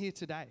standing here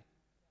today?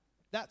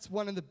 That's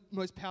one of the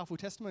most powerful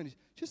testimonies.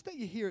 Just that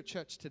you're here at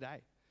church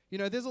today.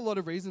 There's a lot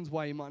of reasons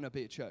why you might not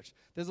be at church.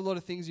 There's a lot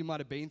of things you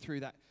might have been through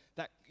that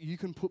you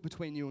can put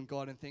between you and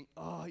God and think,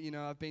 oh,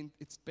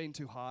 it's been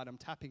too hard. I'm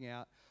tapping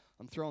out.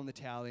 I'm throwing the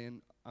towel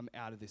in. I'm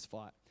out of this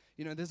fight.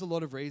 There's a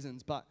lot of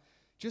reasons, but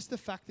just the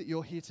fact that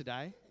you're here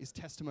today is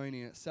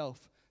testimony in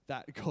itself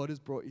that God has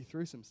brought you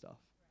through some stuff,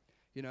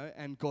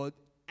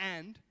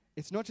 and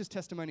it's not just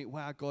testimony,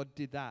 wow, God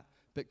did that,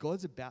 but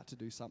God's about to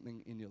do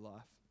something in your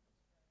life.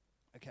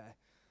 Okay,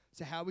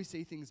 so how we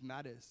see things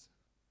matters.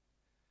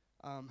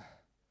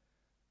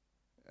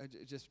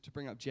 Just to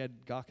bring up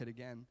Jed Garkett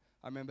again,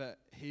 I remember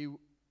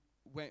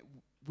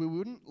we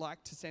wouldn't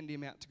like to send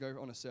him out to go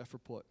on a surf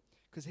report,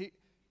 because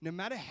no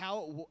matter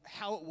how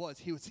it was,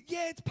 he would say,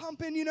 yeah, it's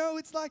pumping, you know,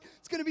 it's like,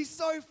 it's going to be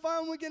so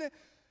fun.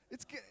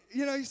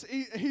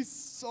 He's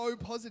so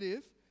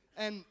positive.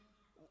 And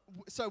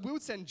so we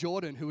would send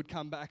Jordan, who would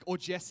come back, or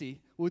Jesse.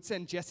 We would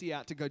send Jesse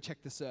out to go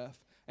check the surf.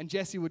 And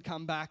Jesse would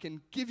come back and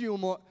give you a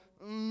more,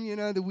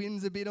 the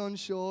wind's a bit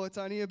onshore. It's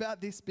only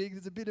about this big.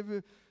 There's a bit of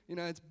a,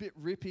 it's a bit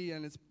rippy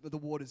and the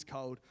water's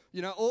cold.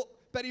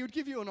 But he would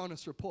give you an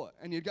honest report.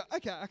 And you'd go,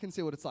 okay, I can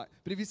see what it's like.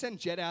 But if you send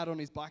Jed out on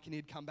his bike and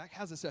he'd come back,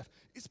 how's the surf?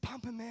 It's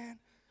pumping, man.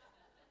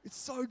 It's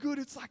so good.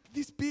 It's like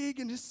this big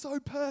and just so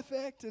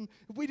perfect. And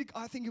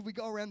I think if we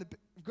go around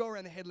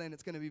the headland,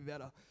 it's going to be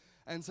better.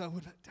 And so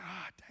we'd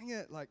dang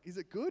it. Like, is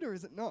it good or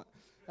is it not?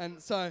 And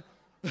so,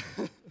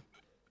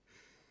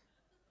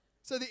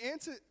 so the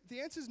answer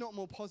is not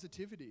more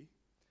positivity,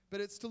 but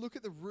it's to look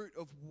at the root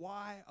of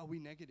why are we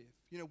negative?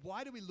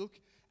 Why do we look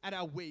at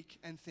our week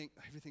and think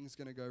everything's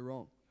going to go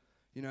wrong?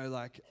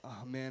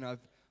 Oh man,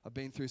 I've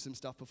been through some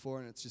stuff before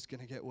and it's just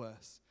going to get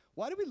worse.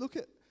 Why do we look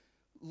at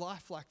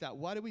life like that?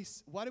 Why do we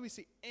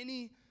see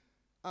any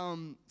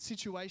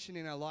situation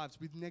in our lives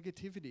with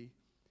negativity?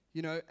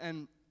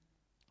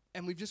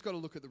 And we've just got to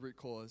look at the root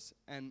cause,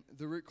 and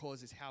the root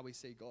cause is how we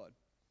see God.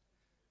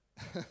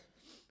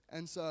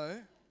 And so,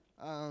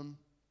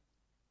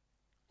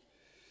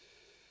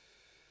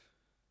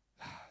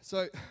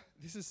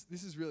 this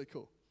is really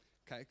cool,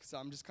 okay? Because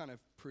I'm just kind of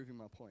proving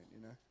my point,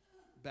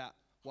 about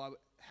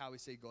how we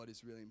see God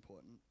is really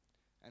important,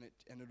 and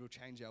it'll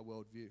change our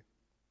worldview.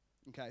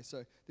 Okay,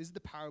 so this is the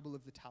parable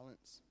of the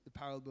talents, the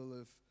parable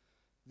of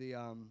the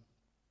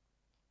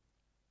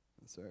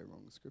sorry,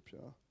 wrong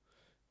scripture.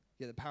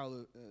 Yeah, the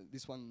parable.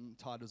 This one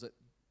titles it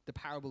 "The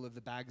Parable of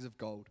the Bags of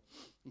Gold."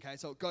 Okay,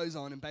 so it goes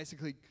on, and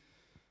basically,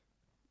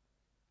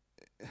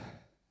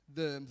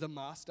 the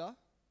master,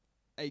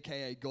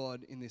 aka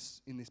God, in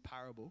this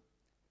parable,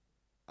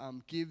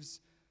 gives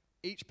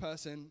each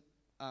person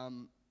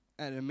an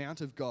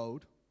amount of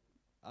gold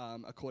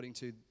according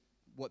to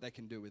what they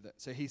can do with it.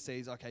 So he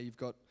sees, okay, you've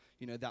got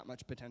that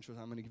much potential,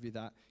 so I'm going to give you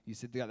that. You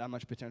said you got that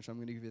much potential, I'm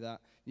going to give you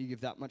that. You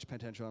give that much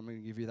potential, I'm going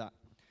to give you that.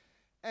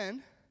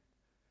 And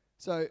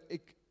so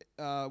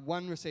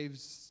one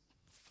receives,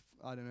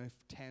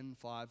 10,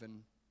 5,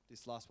 and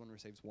this last one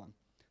receives 1.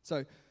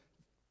 So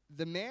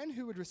the man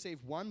who would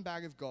receive 1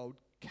 bag of gold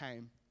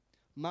came.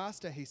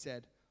 Master, he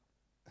said,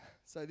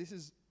 so this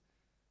is,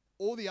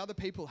 all the other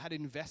people had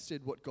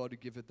invested what God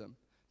had given them.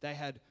 They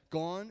had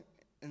gone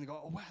and they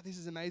go, oh wow, this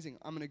is amazing.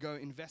 I'm going to go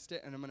invest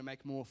it and I'm going to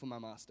make more for my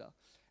master.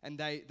 And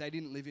they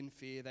didn't live in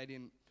fear.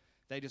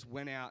 They just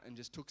went out and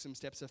just took some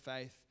steps of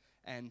faith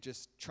and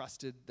just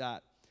trusted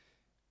that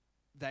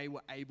they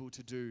were able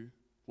to do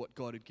what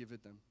God had given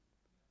them.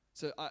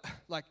 So I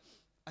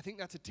think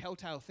that's a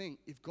telltale thing.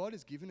 If God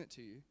has given it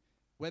to you,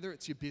 whether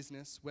it's your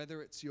business,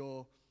 whether it's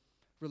your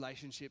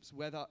relationships,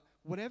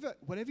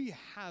 whatever you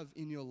have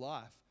in your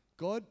life,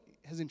 God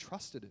has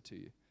entrusted it to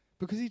you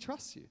because he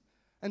trusts you.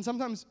 And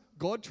sometimes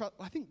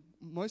I think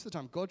most of the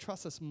time God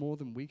trusts us more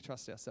than we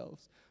trust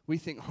ourselves. We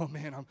think, oh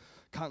man, I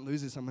can't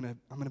lose this. I'm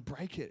gonna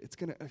break it. It's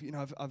gonna,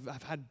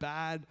 I've had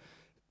bad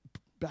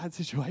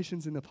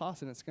situations in the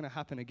past, and it's gonna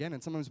happen again.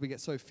 And sometimes we get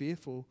so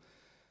fearful,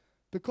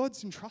 but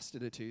God's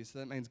entrusted it to you, so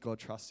that means God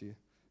trusts you.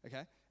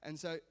 Okay, and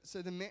so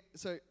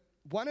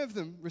one of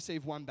them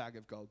received 1 bag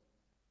of gold,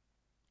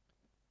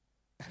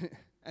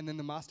 and then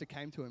the master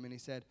came to him and he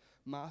said,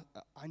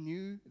 I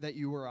knew that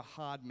you were a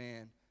hard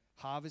man,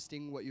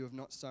 harvesting what you have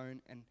not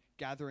sown and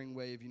gathering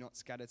where you have not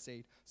scattered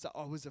seed. So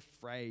I was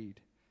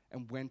afraid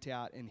and went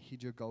out and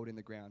hid your gold in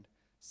the ground.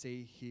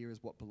 See, here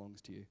is what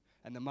belongs to you.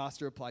 And the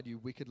master replied, you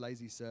wicked,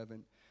 lazy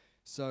servant.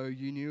 So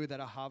you knew that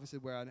I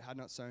harvested where I had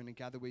not sown and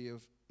gathered where you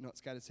have not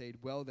scattered seed.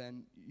 Well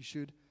then, you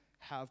should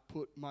have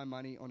put my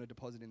money on a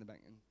deposit in the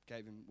bank. And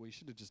gave him, well, you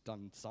should have just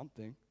done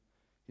something,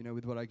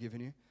 with what I've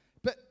given you.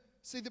 But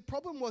see, the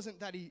problem wasn't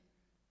that he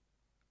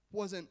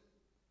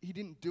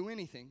didn't do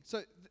anything.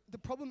 So the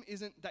problem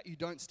isn't that you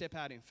don't step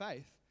out in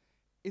faith.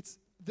 It's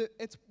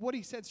what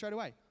he said straight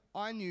away.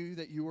 I knew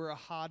that you were a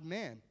hard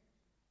man.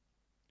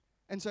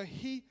 And so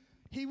he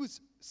was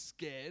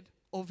scared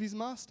of his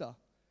master.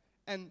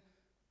 And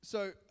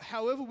so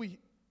however you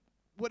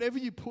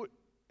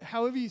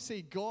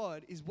see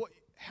God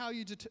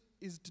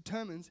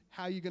determines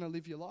how you're going to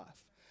live your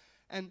life.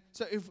 And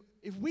so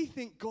if we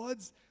think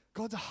God's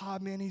a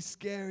hard man, he's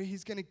scary,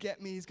 he's going to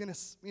get me, he's going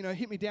to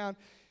hit me down,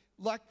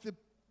 like the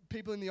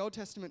people in the Old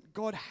Testament,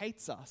 God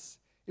hates us.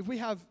 If we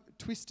have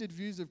twisted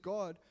views of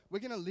God, we're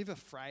going to live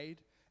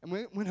afraid, and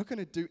we're not going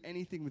to do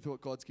anything with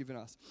what God's given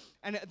us.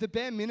 And at the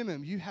bare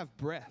minimum, you have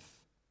breath.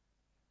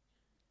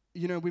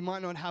 We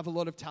might not have a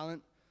lot of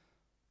talent.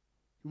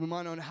 We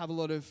might not have a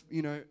lot of,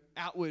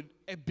 outward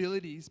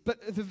abilities,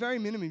 but at the very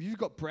minimum, you've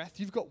got breath,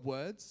 you've got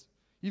words,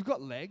 you've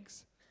got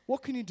legs.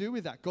 What can you do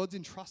with that? God's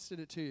entrusted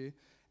it to you.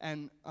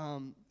 And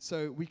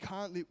so we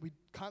can't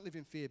live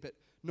in fear, but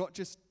not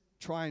just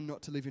trying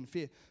not to live in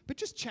fear, but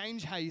just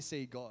change how you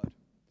see God.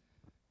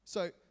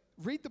 So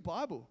read the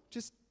Bible.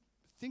 Just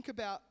think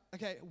about,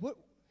 okay,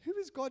 who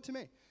is God to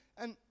me?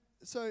 And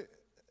so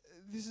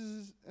this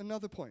is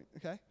another point,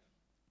 okay?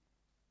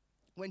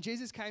 when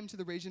Jesus came to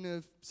the region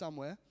of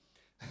somewhere,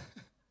 I'm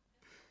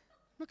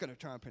not going to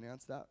try and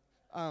pronounce that.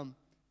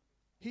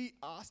 He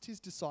asked his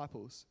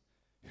disciples,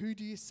 who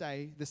do you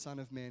say the Son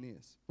of Man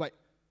is? Wait,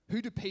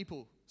 who do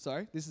people,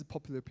 this is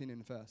popular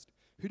opinion first.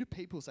 Who do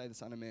people say the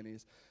Son of Man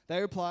is? They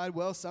replied,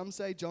 well, some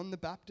say John the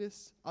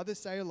Baptist, others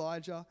say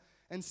Elijah,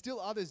 and still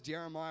others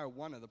Jeremiah,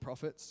 one of the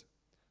prophets.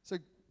 So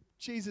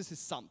Jesus is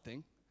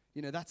something.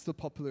 That's the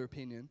popular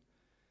opinion.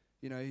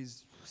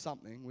 He's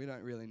something. We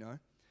don't really know.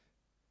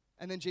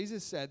 And then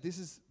Jesus said, this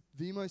is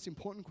the most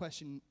important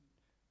question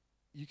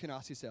you can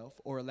ask yourself,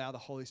 or allow the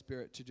Holy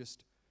Spirit to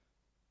just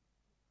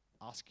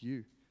ask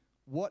you.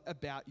 What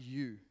about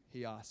you?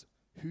 He asked.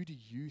 Who do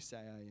you say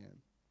I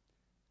am?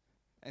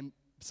 And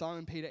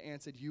Simon Peter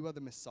answered, you are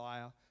the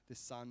Messiah, the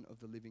Son of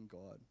the living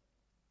God.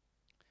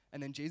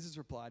 And then Jesus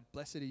replied,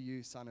 blessed are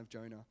you, son of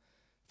Jonah,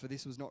 for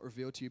this was not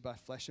revealed to you by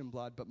flesh and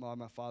blood, but by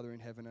my Father in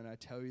heaven. And I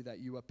tell you that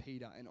you are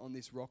Peter, and on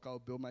this rock I will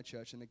build my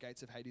church, and the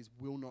gates of Hades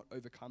will not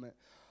overcome it.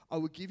 I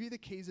will give you the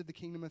keys of the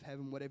kingdom of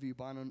heaven. Whatever you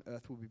bind on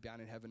earth will be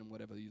bound in heaven, and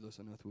whatever you loose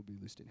on earth will be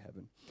loosed in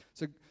heaven.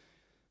 So,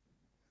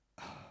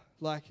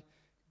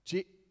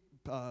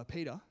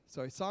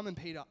 Simon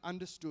Peter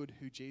understood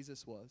who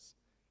Jesus was.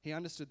 He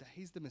understood that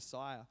he's the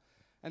Messiah.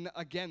 And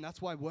again,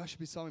 that's why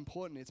worship is so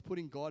important. It's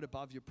putting God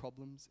above your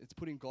problems. It's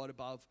putting God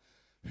above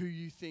who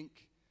you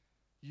think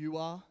you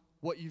are,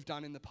 what you've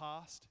done in the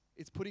past.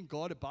 It's putting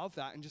God above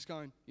that and just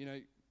going,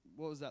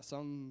 what was that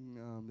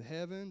song? The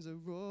heavens are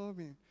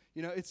roaring.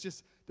 It's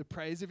just the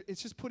praise of,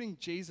 it's just putting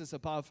Jesus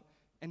above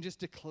and just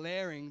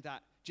declaring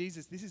that,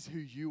 Jesus, this is who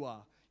you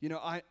are.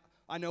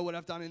 I know what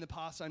I've done in the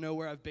past. I know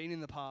where I've been in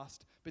the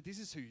past, but this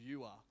is who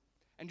you are.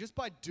 And just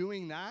by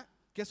doing that,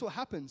 guess what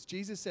happens?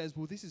 Jesus says,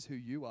 well, this is who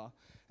you are.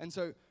 And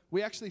so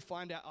we actually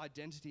find our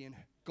identity, and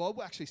God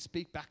will actually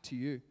speak back to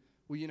you.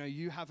 Well,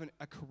 you have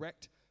a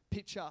correct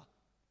picture.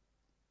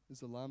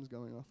 There's alarms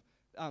going off.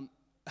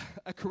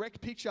 A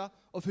correct picture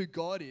of who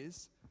God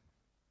is.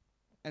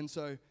 And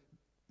so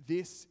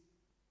this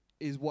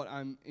is what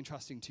I'm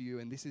entrusting to you,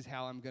 and this is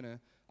how I'm going to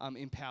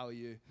empower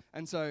you.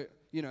 And so,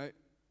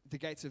 the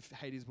gates of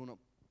Hades will not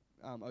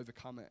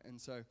overcome it.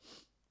 And so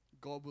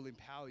God will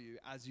empower you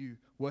as you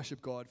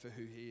worship God for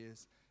who he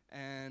is.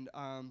 And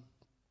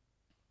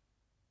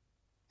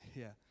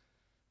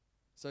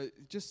so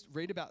just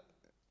read about,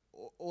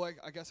 or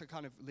I guess I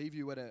kind of leave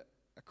you at a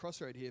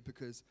crossroad here,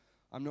 because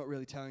I'm not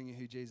really telling you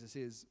who Jesus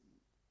is.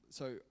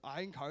 So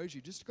I encourage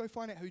you just to go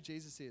find out who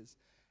Jesus is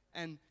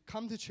and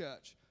come to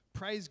church,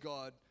 praise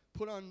God,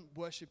 put on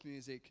worship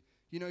music,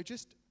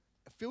 just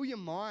fill your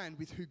mind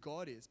with who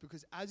God is,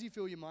 because as you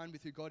fill your mind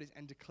with who God is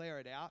and declare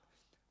it out,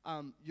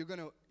 you're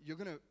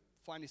gonna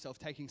find yourself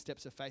taking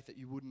steps of faith that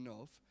you wouldn't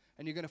have,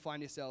 and you're gonna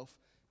find yourself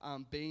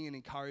being an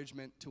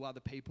encouragement to other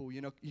people.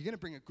 You're gonna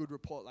bring a good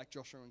report like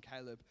Joshua and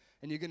Caleb,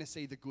 and you're gonna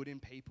see the good in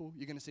people.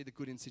 You're gonna see the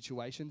good in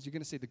situations. You're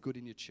gonna see the good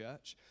in your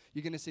church.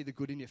 You're gonna see the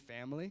good in your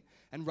family,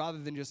 and rather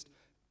than just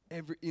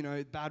every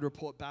bad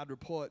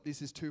report.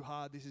 This is too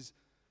hard.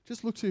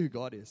 Just look to who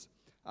God is,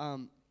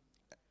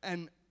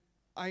 and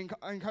I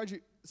encourage you.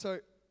 So,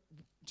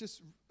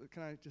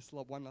 can I just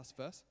lob one last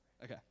verse?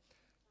 Okay.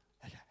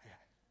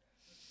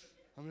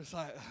 I'm just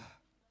like,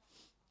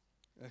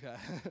 okay.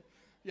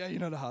 Yeah, you're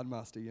not a hard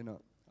master. You're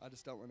not. I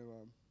just don't want to,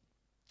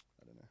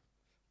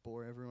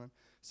 bore everyone.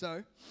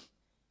 So,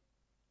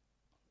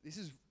 this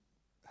is.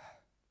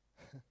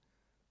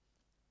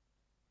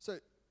 So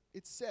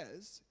it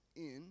says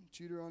in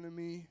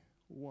Deuteronomy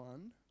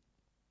 1.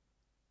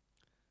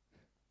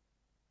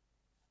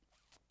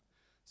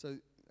 So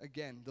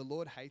again, the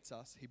Lord hates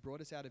us. He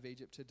brought us out of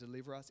Egypt to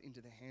deliver us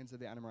into the hands of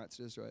the Amorites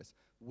to destroy us.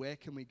 Where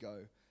can we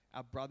go?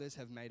 Our brothers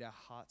have made our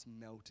hearts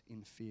melt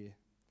in fear.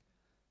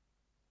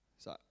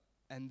 So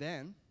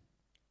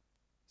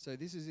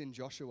this is in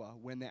Joshua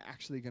when they're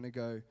actually going to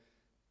go.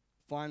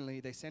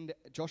 Finally,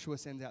 Joshua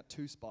sends out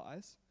 2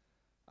 spies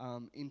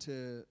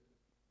into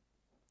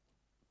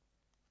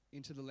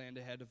the land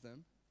ahead of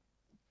them.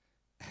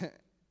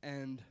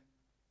 And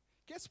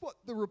guess what?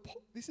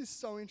 This is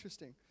so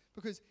interesting,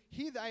 because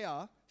here they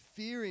are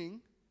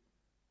fearing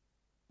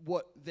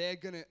what they're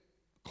going to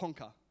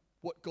conquer,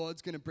 what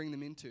God's going to bring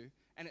them into.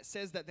 And it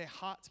says that their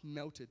hearts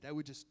melted. They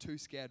were just too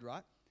scared,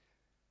 right?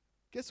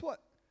 Guess what?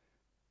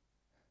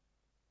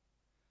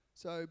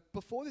 So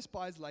before the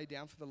spies lay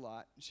down for the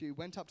light, she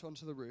went up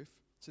onto the roof.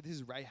 So this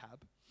is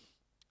Rahab.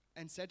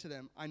 And said to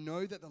them, I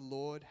know that the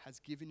Lord has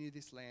given you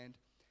this land,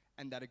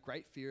 and that a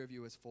great fear of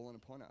you has fallen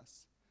upon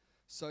us,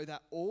 so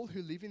that all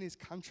who live in this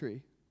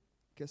country,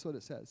 guess what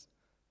it says,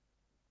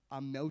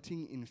 are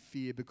melting in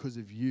fear because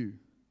of you.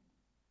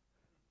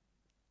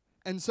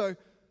 And so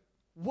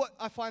what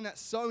I find that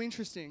so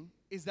interesting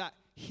is that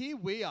here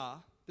we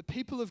are, the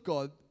people of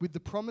God, with the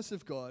promise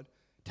of God,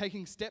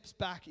 taking steps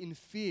back in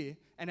fear,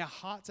 and our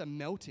hearts are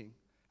melting.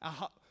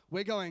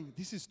 We're going,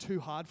 this is too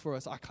hard for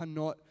us. I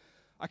cannot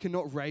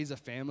raise a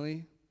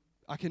family.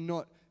 I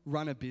cannot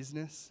run a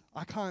business.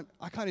 I can't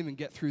even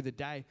get through the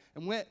day.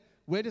 And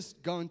we're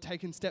just going,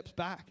 taking steps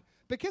back.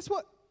 But guess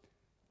what?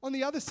 On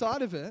the other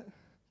side of it,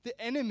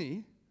 the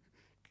enemy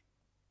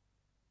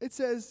it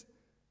says,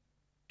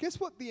 guess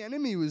what the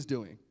enemy was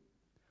doing?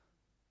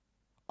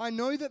 I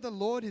know that the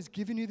Lord has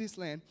given you this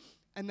land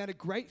and that a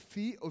great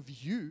fear of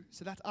you,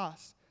 so that's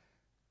us,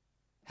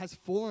 has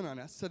fallen on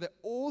us, so that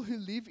all who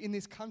live in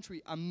this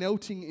country are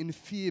melting in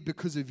fear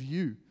because of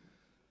you.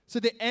 So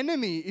the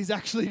enemy is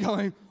actually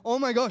going, oh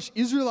my gosh,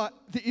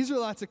 the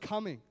Israelites are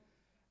coming.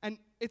 And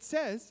it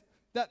says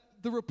that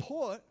the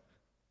report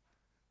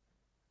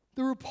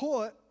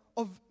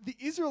of the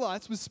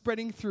Israelites was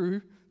spreading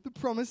through the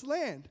promised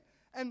land.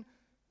 And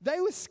they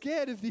were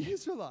scared of the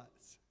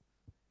Israelites.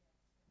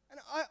 And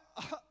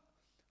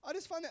I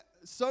just find that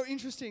so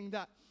interesting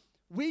that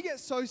we get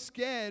so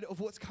scared of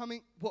what's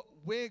coming, what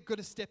we're going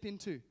to step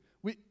into.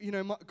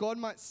 God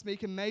might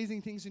speak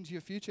amazing things into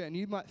your future, and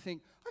you might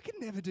think, I can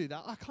never do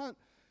that. I can't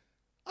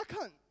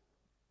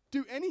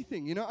do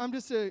anything. I'm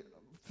just a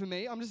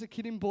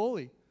kid in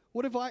Bali.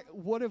 What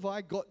have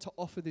I got to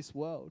offer this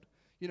world?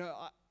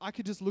 I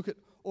could just look at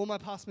all my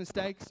past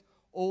mistakes,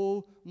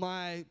 all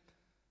my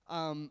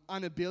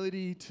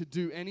inability to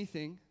do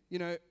anything.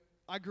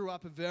 I grew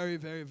up a very,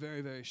 very,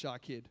 very, very shy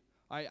kid.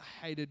 I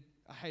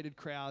hated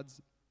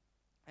crowds,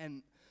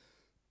 and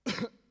I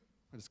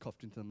just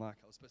coughed into the mic.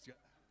 I was supposed to go.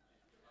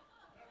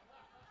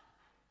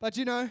 But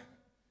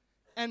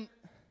and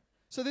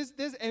so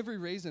there's every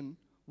reason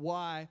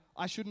why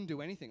I shouldn't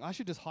do anything. I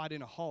should just hide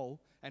in a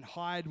hole and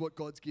hide what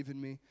God's given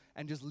me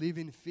and just live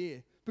in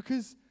fear.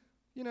 Because,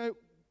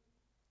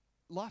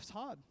 life's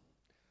hard.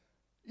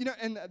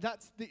 And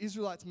that's the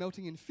Israelites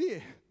melting in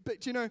fear.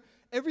 But,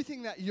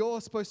 everything that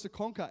you're supposed to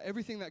conquer,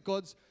 everything that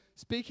God's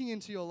speaking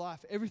into your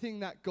life, everything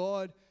that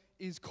God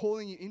is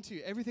calling you into,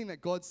 everything that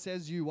God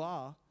says you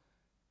are,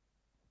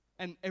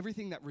 and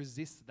everything that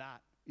resists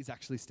that is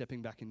actually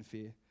stepping back in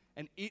fear.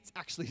 And it's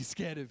actually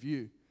scared of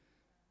you.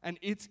 And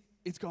it's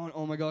going,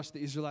 oh my gosh,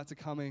 the Israelites are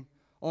coming.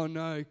 Oh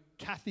no,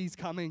 Kathy's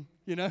coming,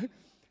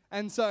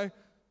 And so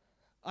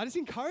I just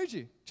encourage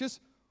you, just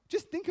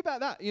think about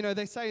that.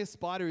 They say a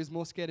spider is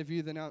more scared of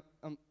you than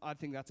I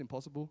think that's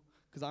impossible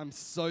because I'm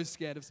so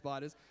scared of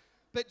spiders.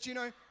 But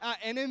our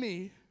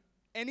enemy,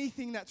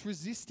 anything that's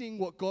resisting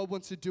what God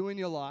wants to do in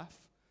your life,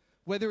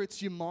 whether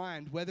it's your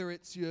mind, whether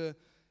it's a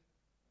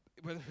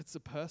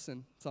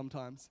person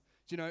sometimes,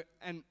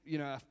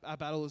 our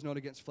battle is not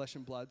against flesh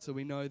and blood, so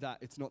we know that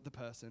it's not the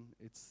person,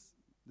 it's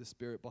the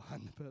spirit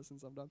behind the person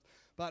sometimes.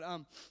 But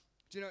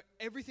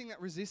everything that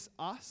resists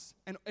us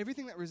and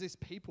everything that resists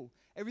people,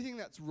 everything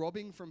that's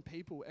robbing from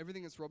people,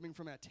 everything that's robbing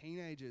from our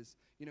teenagers,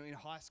 in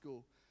high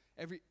school,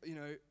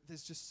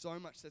 there's just so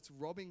much that's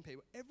robbing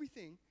people.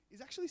 Everything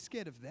is actually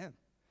scared of them.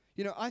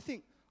 I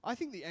think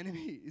the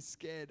enemy is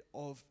scared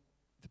of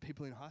the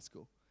people in high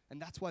school,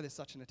 and that's why there's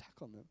such an attack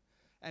on them.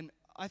 And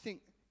I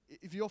think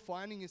if you're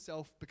finding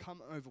yourself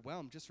become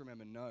overwhelmed, just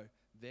remember, no,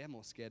 they're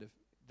more scared of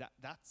that.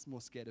 That's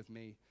more scared of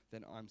me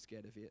than I'm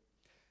scared of it.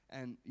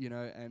 And,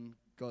 and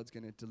God's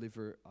going to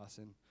deliver us.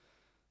 And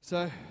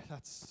so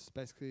that's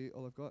basically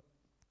all I've got.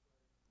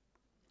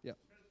 Yeah.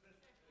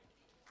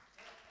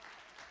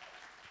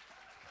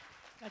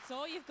 That's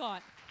all you've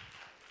got.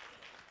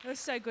 It was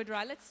so good,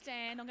 right? Let's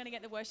stand. I'm going to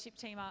get the worship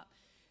team up.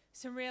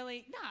 It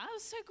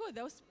was so good.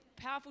 There was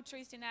powerful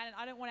truths in that, and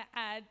I don't want to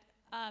add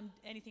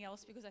anything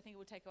else because I think it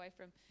would take away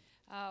from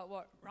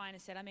what Ryan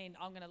has said. I'm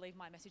going to leave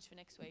my message for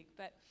next week.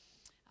 But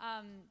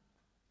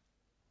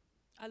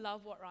I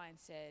love what Ryan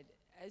said.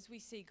 As we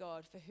see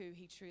God for who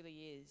he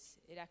truly is,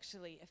 it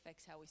actually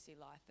affects how we see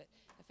life. It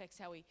affects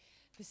how we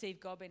perceive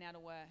God being able to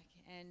work.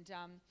 And,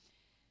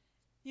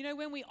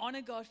 when we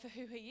honor God for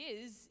who he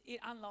is, it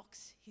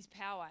unlocks his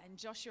power. And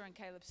Joshua and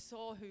Caleb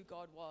saw who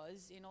God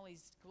was in all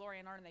his glory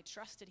and honor, and they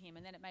trusted him.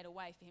 And then it made a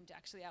way for him to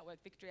actually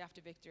outwork victory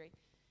after victory.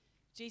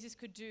 Jesus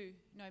could do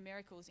no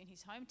miracles in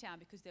his hometown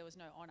because there was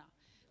no honor.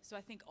 So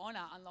I think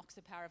honor unlocks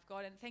the power of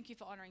God. And thank you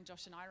for honoring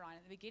Josh and I, Ryan,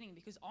 at the beginning,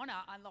 because honor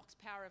unlocks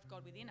power of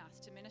God within us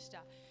to minister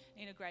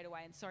in a greater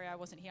way. And sorry, I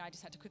wasn't here. I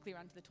just had to quickly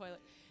run to the toilet.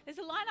 There's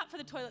a line up for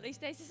the toilet these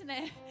days, isn't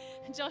there?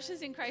 Josh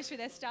is in Grace with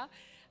Esther.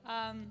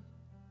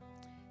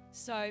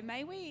 So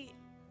may we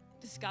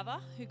discover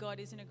who God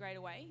is in a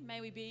greater way.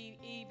 May we be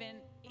even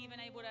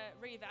able to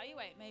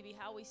reevaluate maybe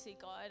how we see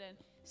God, and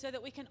so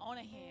that we can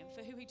honor him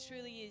for who he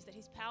truly is, that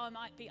his power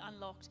might be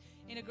unlocked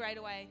in a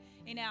greater way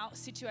in our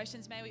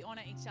situations. May we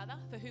honor each other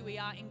for who we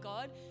are in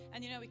God.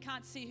 And we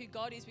can't see who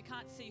God is. We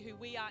can't see who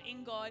we are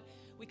in God.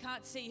 We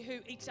can't see who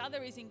each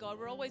other is in God.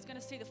 We're always going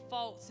to see the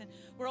faults, and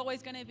we're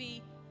always going to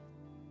be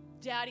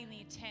doubting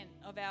the intent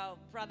of our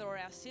brother or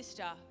our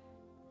sister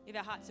if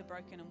our hearts are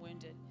broken and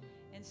wounded.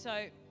 And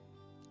so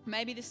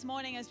maybe this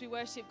morning as we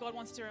worship, God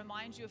wants to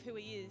remind you of who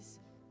he is.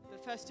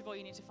 But first of all,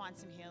 you need to find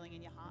some healing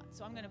in your heart.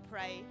 So I'm going to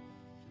pray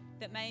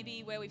that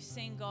maybe where we've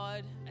seen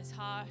God as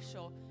harsh,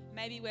 or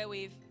maybe where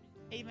we've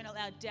even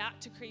allowed doubt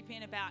to creep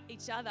in about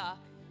each other,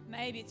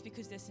 maybe it's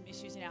because there's some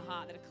issues in our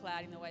heart that are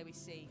clouding the way we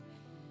see.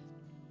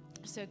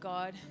 So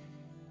God,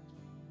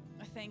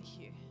 I thank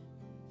you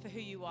for who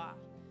you are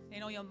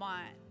in all your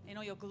might, in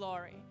all your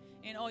glory,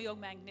 in all your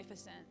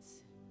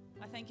magnificence.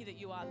 I thank you that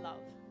you are love.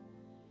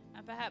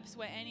 And perhaps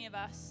where any of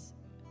us,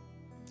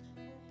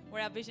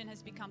 where our vision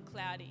has become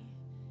cloudy,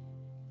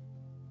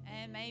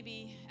 man,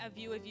 maybe our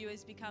view of you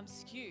has become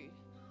skewed.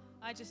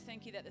 I just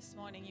thank you that this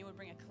morning you would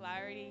bring a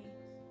clarity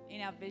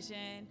in our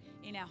vision,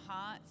 in our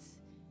hearts,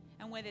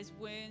 and where there's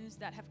wounds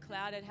that have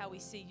clouded how we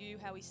see you,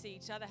 how we see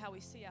each other, how we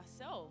see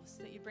ourselves,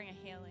 that you bring a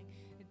healing,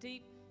 a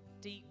deep,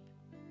 deep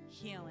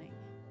healing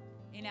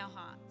in our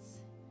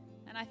hearts.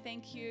 And I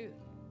thank you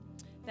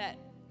that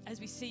as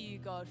we see you,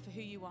 God, for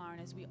who you are,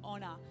 and as we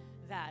honor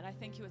that, I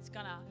thank you it's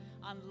going to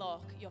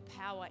unlock your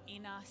power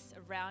in us,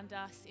 around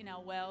us, in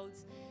our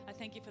worlds. I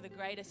thank you for the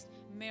greatest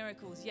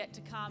miracles yet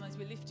to come as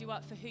we lift you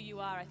up for who you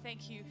are. I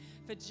thank you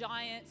for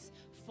giants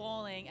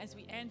falling as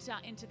we enter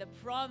into the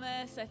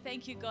promise. I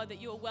thank you, God,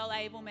 that you are well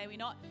able. May we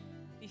not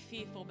be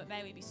fearful, but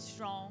may we be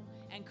strong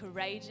and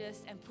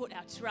courageous and put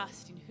our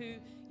trust in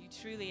who you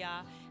truly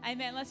are.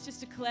 Amen. Let's just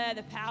declare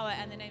the power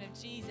and the name of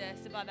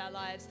Jesus above our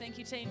lives. Thank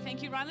you, team.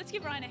 Thank you, Ryan. Let's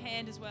give Ryan a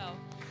hand as well.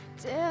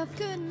 Death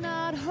could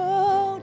not hold